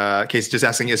question. Casey just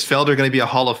asking, is Felder going to be a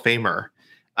Hall of Famer?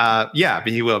 Yeah,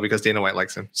 but he will, because Dana White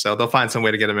likes him. So they'll find some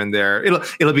way to get him in there.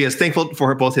 It'll be as thankful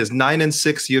for both his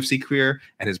 9-6 UFC career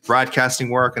and his broadcasting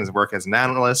work and his work as an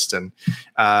analyst. And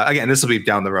again, this will be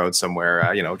down the road somewhere.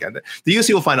 Again, the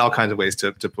UFC will find all kinds of ways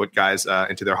to put guys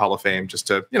into their Hall of Fame just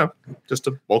to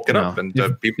bulk it up and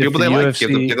people they like,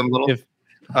 give them a little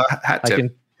hat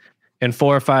tip. In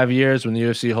 4 or 5 years, when the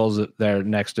UFC holds their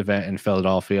next event in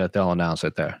Philadelphia, they'll announce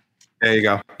it there. There you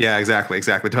go. Yeah, exactly.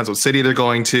 Depends what city they're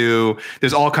going to.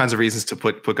 There's all kinds of reasons to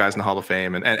put guys in the Hall of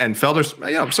Fame. And Felder's,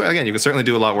 again, you can certainly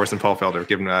do a lot worse than Paul Felder,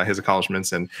 given his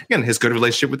accomplishments and, again, his good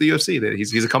relationship with the UFC. That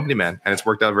he's a company man, and it's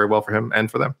worked out very well for him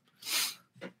and for them.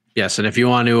 Yes, and if you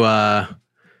want to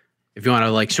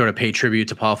like sort of pay tribute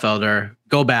to Paul Felder,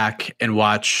 go back and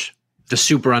watch the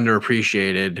super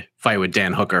underappreciated fight with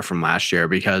Dan Hooker from last year,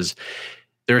 because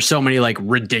there are so many like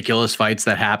ridiculous fights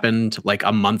that happened like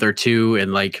a month or two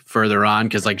and like further on,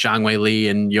 because like Zhang Wei Li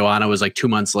and Joanna was like 2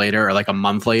 months later or like a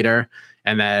month later,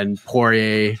 and then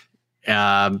Poirier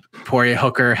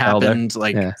Hooker happened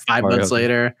 5 months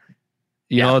later.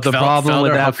 The problem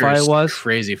with that fight was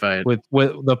crazy fight. With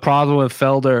the problem with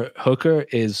Felder Hooker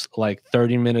is like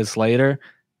 30 minutes later,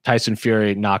 Tyson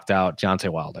Fury knocked out Deontay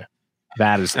Wilder.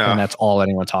 And that's all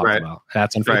anyone talks about.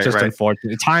 That's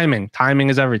unfortunate. Timing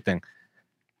is everything.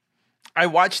 I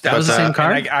watched that. That was the same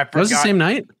card. That was the same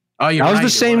night. Oh, that was the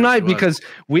same night because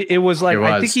it was like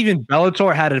I think even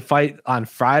Bellator had a fight on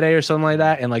Friday or something like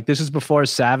that, and like this is before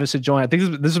Savas had joined. I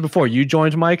think this is before you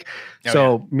joined, Mike.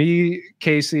 Me,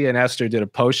 Casey, and Esther did a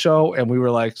post show, and we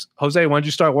were like, "Jose, when did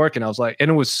you start working?" I was like,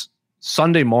 and it was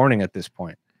Sunday morning at this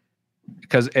point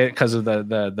because of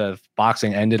the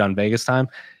boxing ended on Vegas time.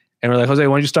 And we're like, Jose,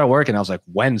 when did you start working? I was like,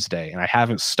 Wednesday. And I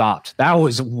haven't stopped. That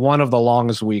was one of the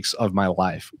longest weeks of my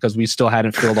life because we still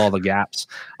hadn't filled all the gaps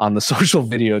on the social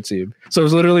video team. So it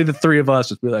was literally the three of us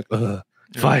just be like,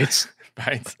 fights.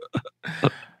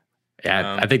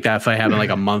 Yeah, I think that fight happened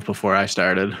like a month before I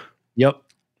started. Yep.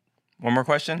 One more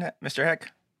question, Mr.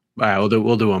 Heck? All right, we'll do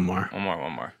one more.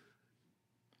 One more.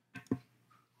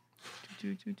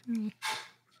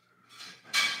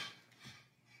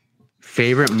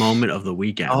 Favorite moment of the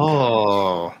weekend?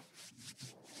 Oh,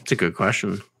 it's a good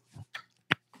question.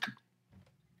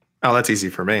 Oh, that's easy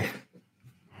for me.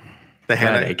 The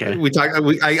Hannah, we talk.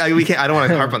 We can't. I don't want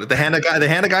to harp on it. The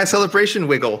Hannah guy celebration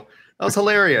wiggle. That was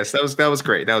hilarious. That was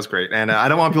great. And I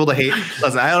don't want people to hate.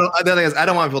 Listen, I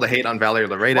don't want people to hate on Valerie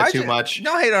Lareda too much.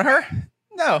 No hate on her.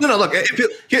 No. Look,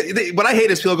 what I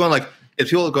hate is people going like,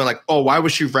 oh, why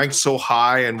was she ranked so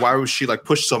high and why was she like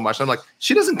pushed so much? I'm like,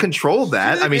 she doesn't control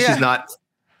that. I mean,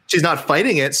 she's not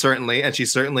fighting it, certainly, and she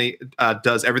certainly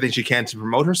does everything she can to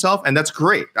promote herself, and that's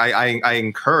great. I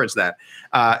encourage that.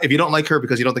 If you don't like her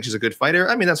because you don't think she's a good fighter,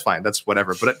 I mean, that's fine. That's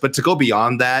whatever. But to go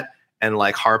beyond that and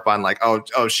like harp on like,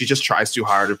 oh, she just tries too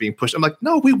hard or being pushed. I'm like,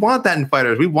 no, we want that in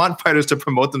fighters. We want fighters to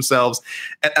promote themselves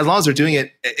as long as they're doing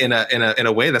it in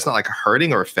a way that's not like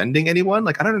hurting or offending anyone.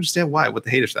 Like, I don't understand what the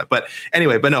hate is for that. But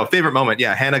anyway, no, favorite moment.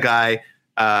 Yeah. Hannah Guy,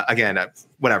 again,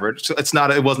 whatever. So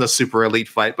it wasn't a super elite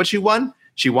fight, but she won.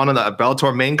 She won on the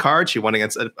Bellator main card. She won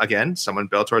against, again, someone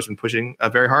Bellator has been pushing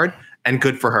very hard, and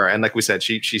good for her. And like we said,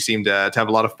 she seemed to have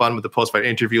a lot of fun with the post-fight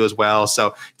interview as well.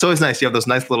 So it's always nice. You have those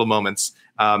nice little moments.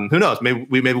 Who knows?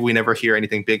 Maybe we never hear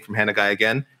anything big from Hannah Guy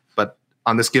again. But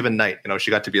on this given night,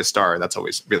 she got to be a star. And that's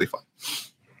always really fun.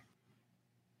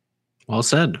 Well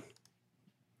said.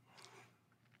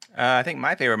 I think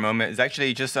my favorite moment is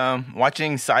actually just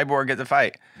watching Cyborg get the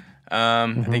fight.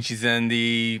 I think she's in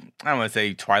I don't want to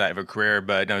say twilight of her career,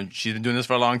 but she's been doing this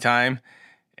for a long time.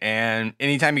 And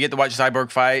anytime you get to watch a Cyborg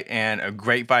fight and a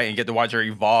great fight and you get to watch her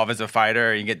evolve as a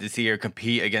fighter, and you get to see her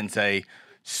compete against a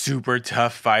super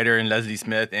tough fighter in Leslie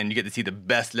Smith, and you get to see the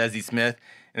best Leslie Smith,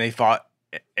 and they fought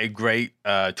a great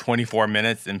 24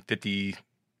 minutes and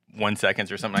 51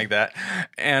 seconds or something like that.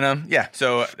 And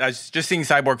so just seeing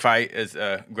Cyborg fight is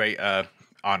a great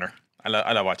honor. I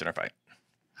love watching her fight.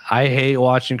 I hate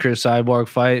watching Chris Cyborg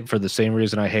fight for the same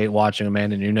reason I hate watching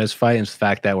Amanda Nunes fight, and it's the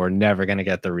fact that we're never going to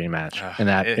get the rematch, and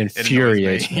that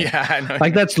infuriates me. Yeah, I know.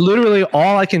 Like that's literally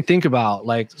all I can think about.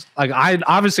 Like I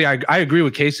agree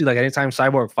with Casey. Like anytime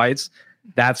Cyborg fights,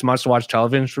 that's much to watch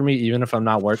television for me, even if I'm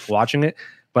not watching it.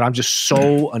 but I'm just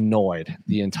so annoyed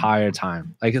the entire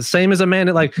time. Like the same as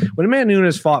Amanda. Like when Amanda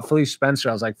Nunes fought Felice Spencer,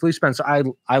 I was like, Felice Spencer,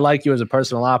 I like you as a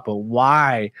person a lot, but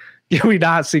why can we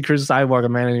not see Chris Cyborg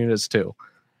Amanda Nunes too?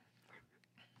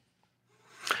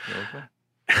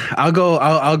 I'll go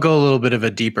a little bit of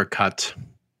a deeper cut.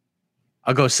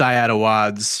 I'll go Syed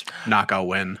Awad's knockout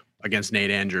win against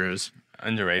Nate Andrews.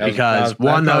 Underrated. Because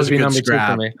that was a good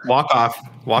scrap. Walk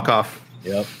off.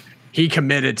 Yep. He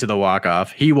committed to the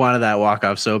walk-off. He wanted that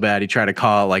walk-off so bad. He tried to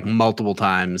call it like multiple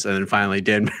times. And then finally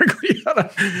Dan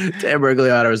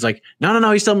Bergliota was like,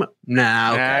 no, he's still...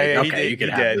 Nah, okay, you can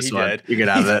have this one. You can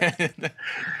have it.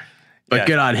 But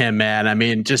good on him, man. I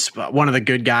mean, just one of the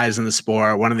good guys in the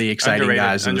sport, one of the exciting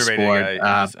guys in the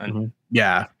sport.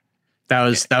 Yeah, that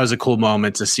was a cool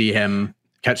moment to see him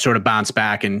sort of bounce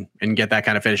back and get that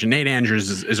kind of finish. And Nate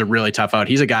Andrews is a really tough out.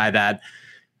 He's a guy that,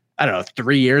 I don't know,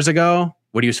 3 years ago,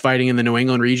 when he was fighting in the New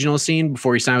England regional scene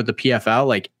before he signed with the PFL,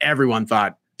 like everyone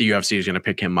thought the UFC was going to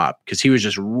pick him up because he was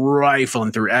just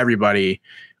rifling through everybody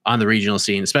on the regional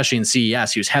scene, especially in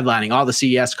CES. He was headlining all the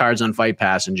CES cards on Fight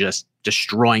Pass and just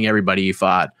destroying everybody he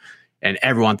fought. And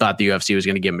everyone thought the UFC was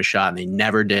going to give him a shot, and they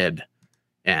never did.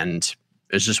 And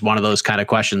it's just one of those kind of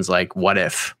questions like, what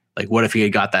if? Like, what if he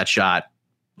had got that shot?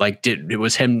 Like, did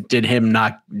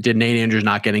Nate Andrews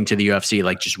not getting to the UFC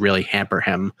like just really hamper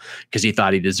him because he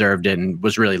thought he deserved it and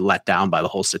was really let down by the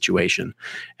whole situation?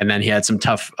 And then he had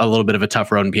a little bit of a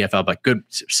tough road in PFL, but good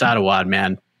Sadawad,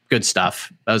 man, good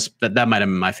stuff. That might have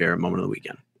been my favorite moment of the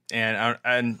weekend. And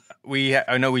I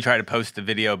know we tried to post the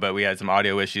video, but we had some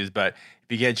audio issues. But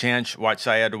if you get a chance, watch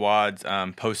Syed Awad's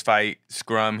post-fight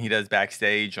scrum he does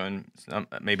backstage on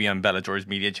maybe on Bellator's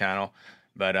media channel.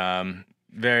 But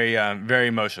very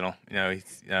emotional. You know,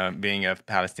 he's being a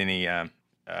Palestinian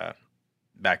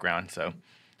background. So,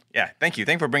 yeah, thank you.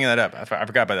 Thanks for bringing that up. I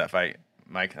forgot about that fight,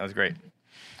 Mike. That was great.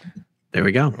 There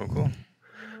we go. Cool.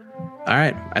 All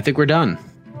right, I think we're done.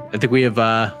 I think we have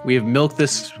milked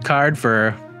this card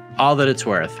for all that it's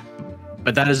worth.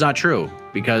 But that is not true,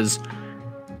 because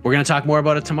we're going to talk more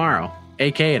about it tomorrow.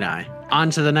 AK and I. On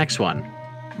to the next one.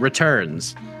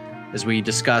 Returns. As we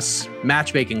discuss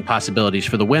matchmaking possibilities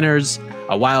for the winners,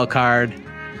 a wild card,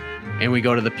 and we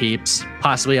go to the peeps,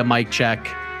 possibly a mic check,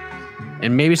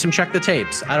 and maybe some check the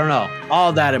tapes. I don't know.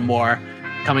 All that and more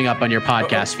coming up on your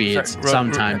podcast feeds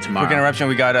sometime tomorrow. Quick interruption.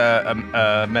 We got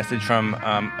a message from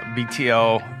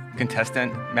BTL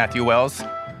contestant Matthew Wells.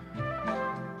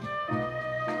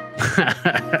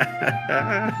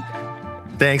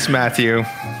 Thanks, Matthew.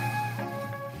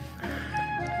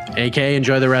 AK,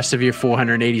 enjoy the rest of your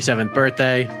 487th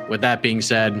birthday. With that being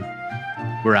said,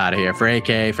 we're out of here. For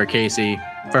AK, for Casey,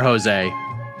 for Jose,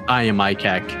 I am Mike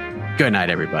Heck. Good night,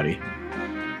 everybody.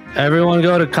 Everyone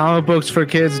go to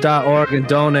comicbooksforkids.org and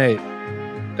donate.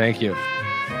 Thank you.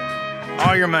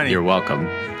 All your money. You're welcome.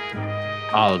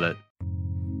 All of it.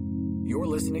 You're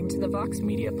listening to the Vox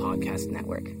Media Podcast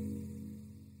Network.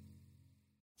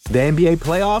 The NBA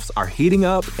playoffs are heating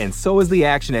up, and so is the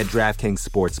action at DraftKings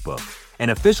Sportsbook,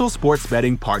 an official sports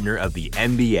betting partner of the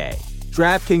NBA.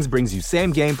 DraftKings brings you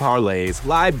same-game parlays,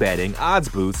 live betting, odds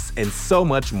boosts, and so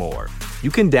much more.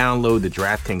 You can download the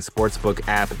DraftKings Sportsbook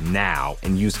app now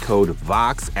and use code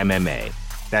VOXMMA.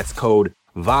 That's code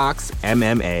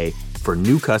VOXMMA for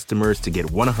new customers to get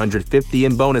 $150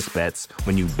 in bonus bets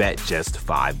when you bet just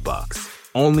 $5.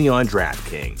 Only on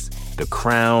DraftKings. The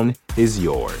crown is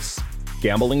yours.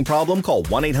 Gambling problem? Call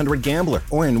 1-800-GAMBLER.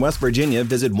 Or in West Virginia,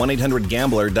 visit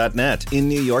 1-800-GAMBLER.net. In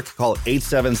New York, call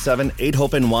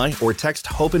 877-8-HOPE-NY or text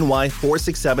HOPE-NY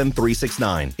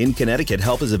 467-369. In Connecticut,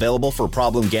 help is available for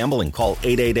problem gambling. Call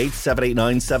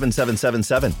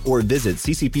 888-789-7777 or visit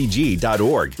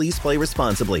ccpg.org. Please play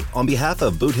responsibly. On behalf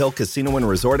of Boot Hill Casino and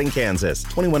Resort in Kansas,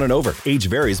 21 and over. Age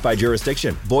varies by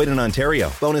jurisdiction. Void in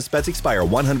Ontario. Bonus bets expire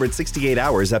 168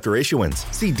 hours after issuance.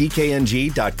 See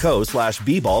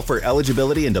dkng.co/bball for eligibility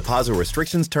and deposit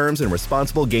restrictions, terms, and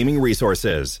responsible gaming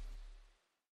resources.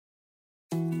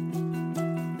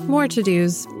 More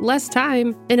to-dos, less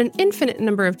time, and an infinite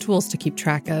number of tools to keep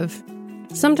track of.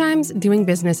 Sometimes doing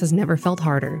business has never felt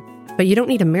harder, but you don't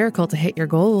need a miracle to hit your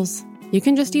goals. You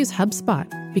can just use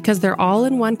HubSpot, because their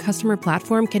all-in-one customer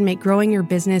platform can make growing your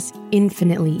business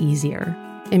infinitely easier.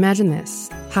 Imagine this: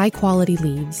 high-quality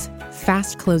leads,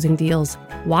 fast closing deals,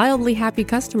 wildly happy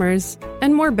customers,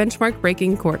 and more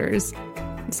benchmark-breaking quarters.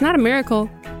 It's not a miracle,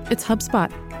 it's HubSpot.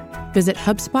 Visit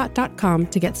HubSpot.com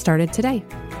to get started today.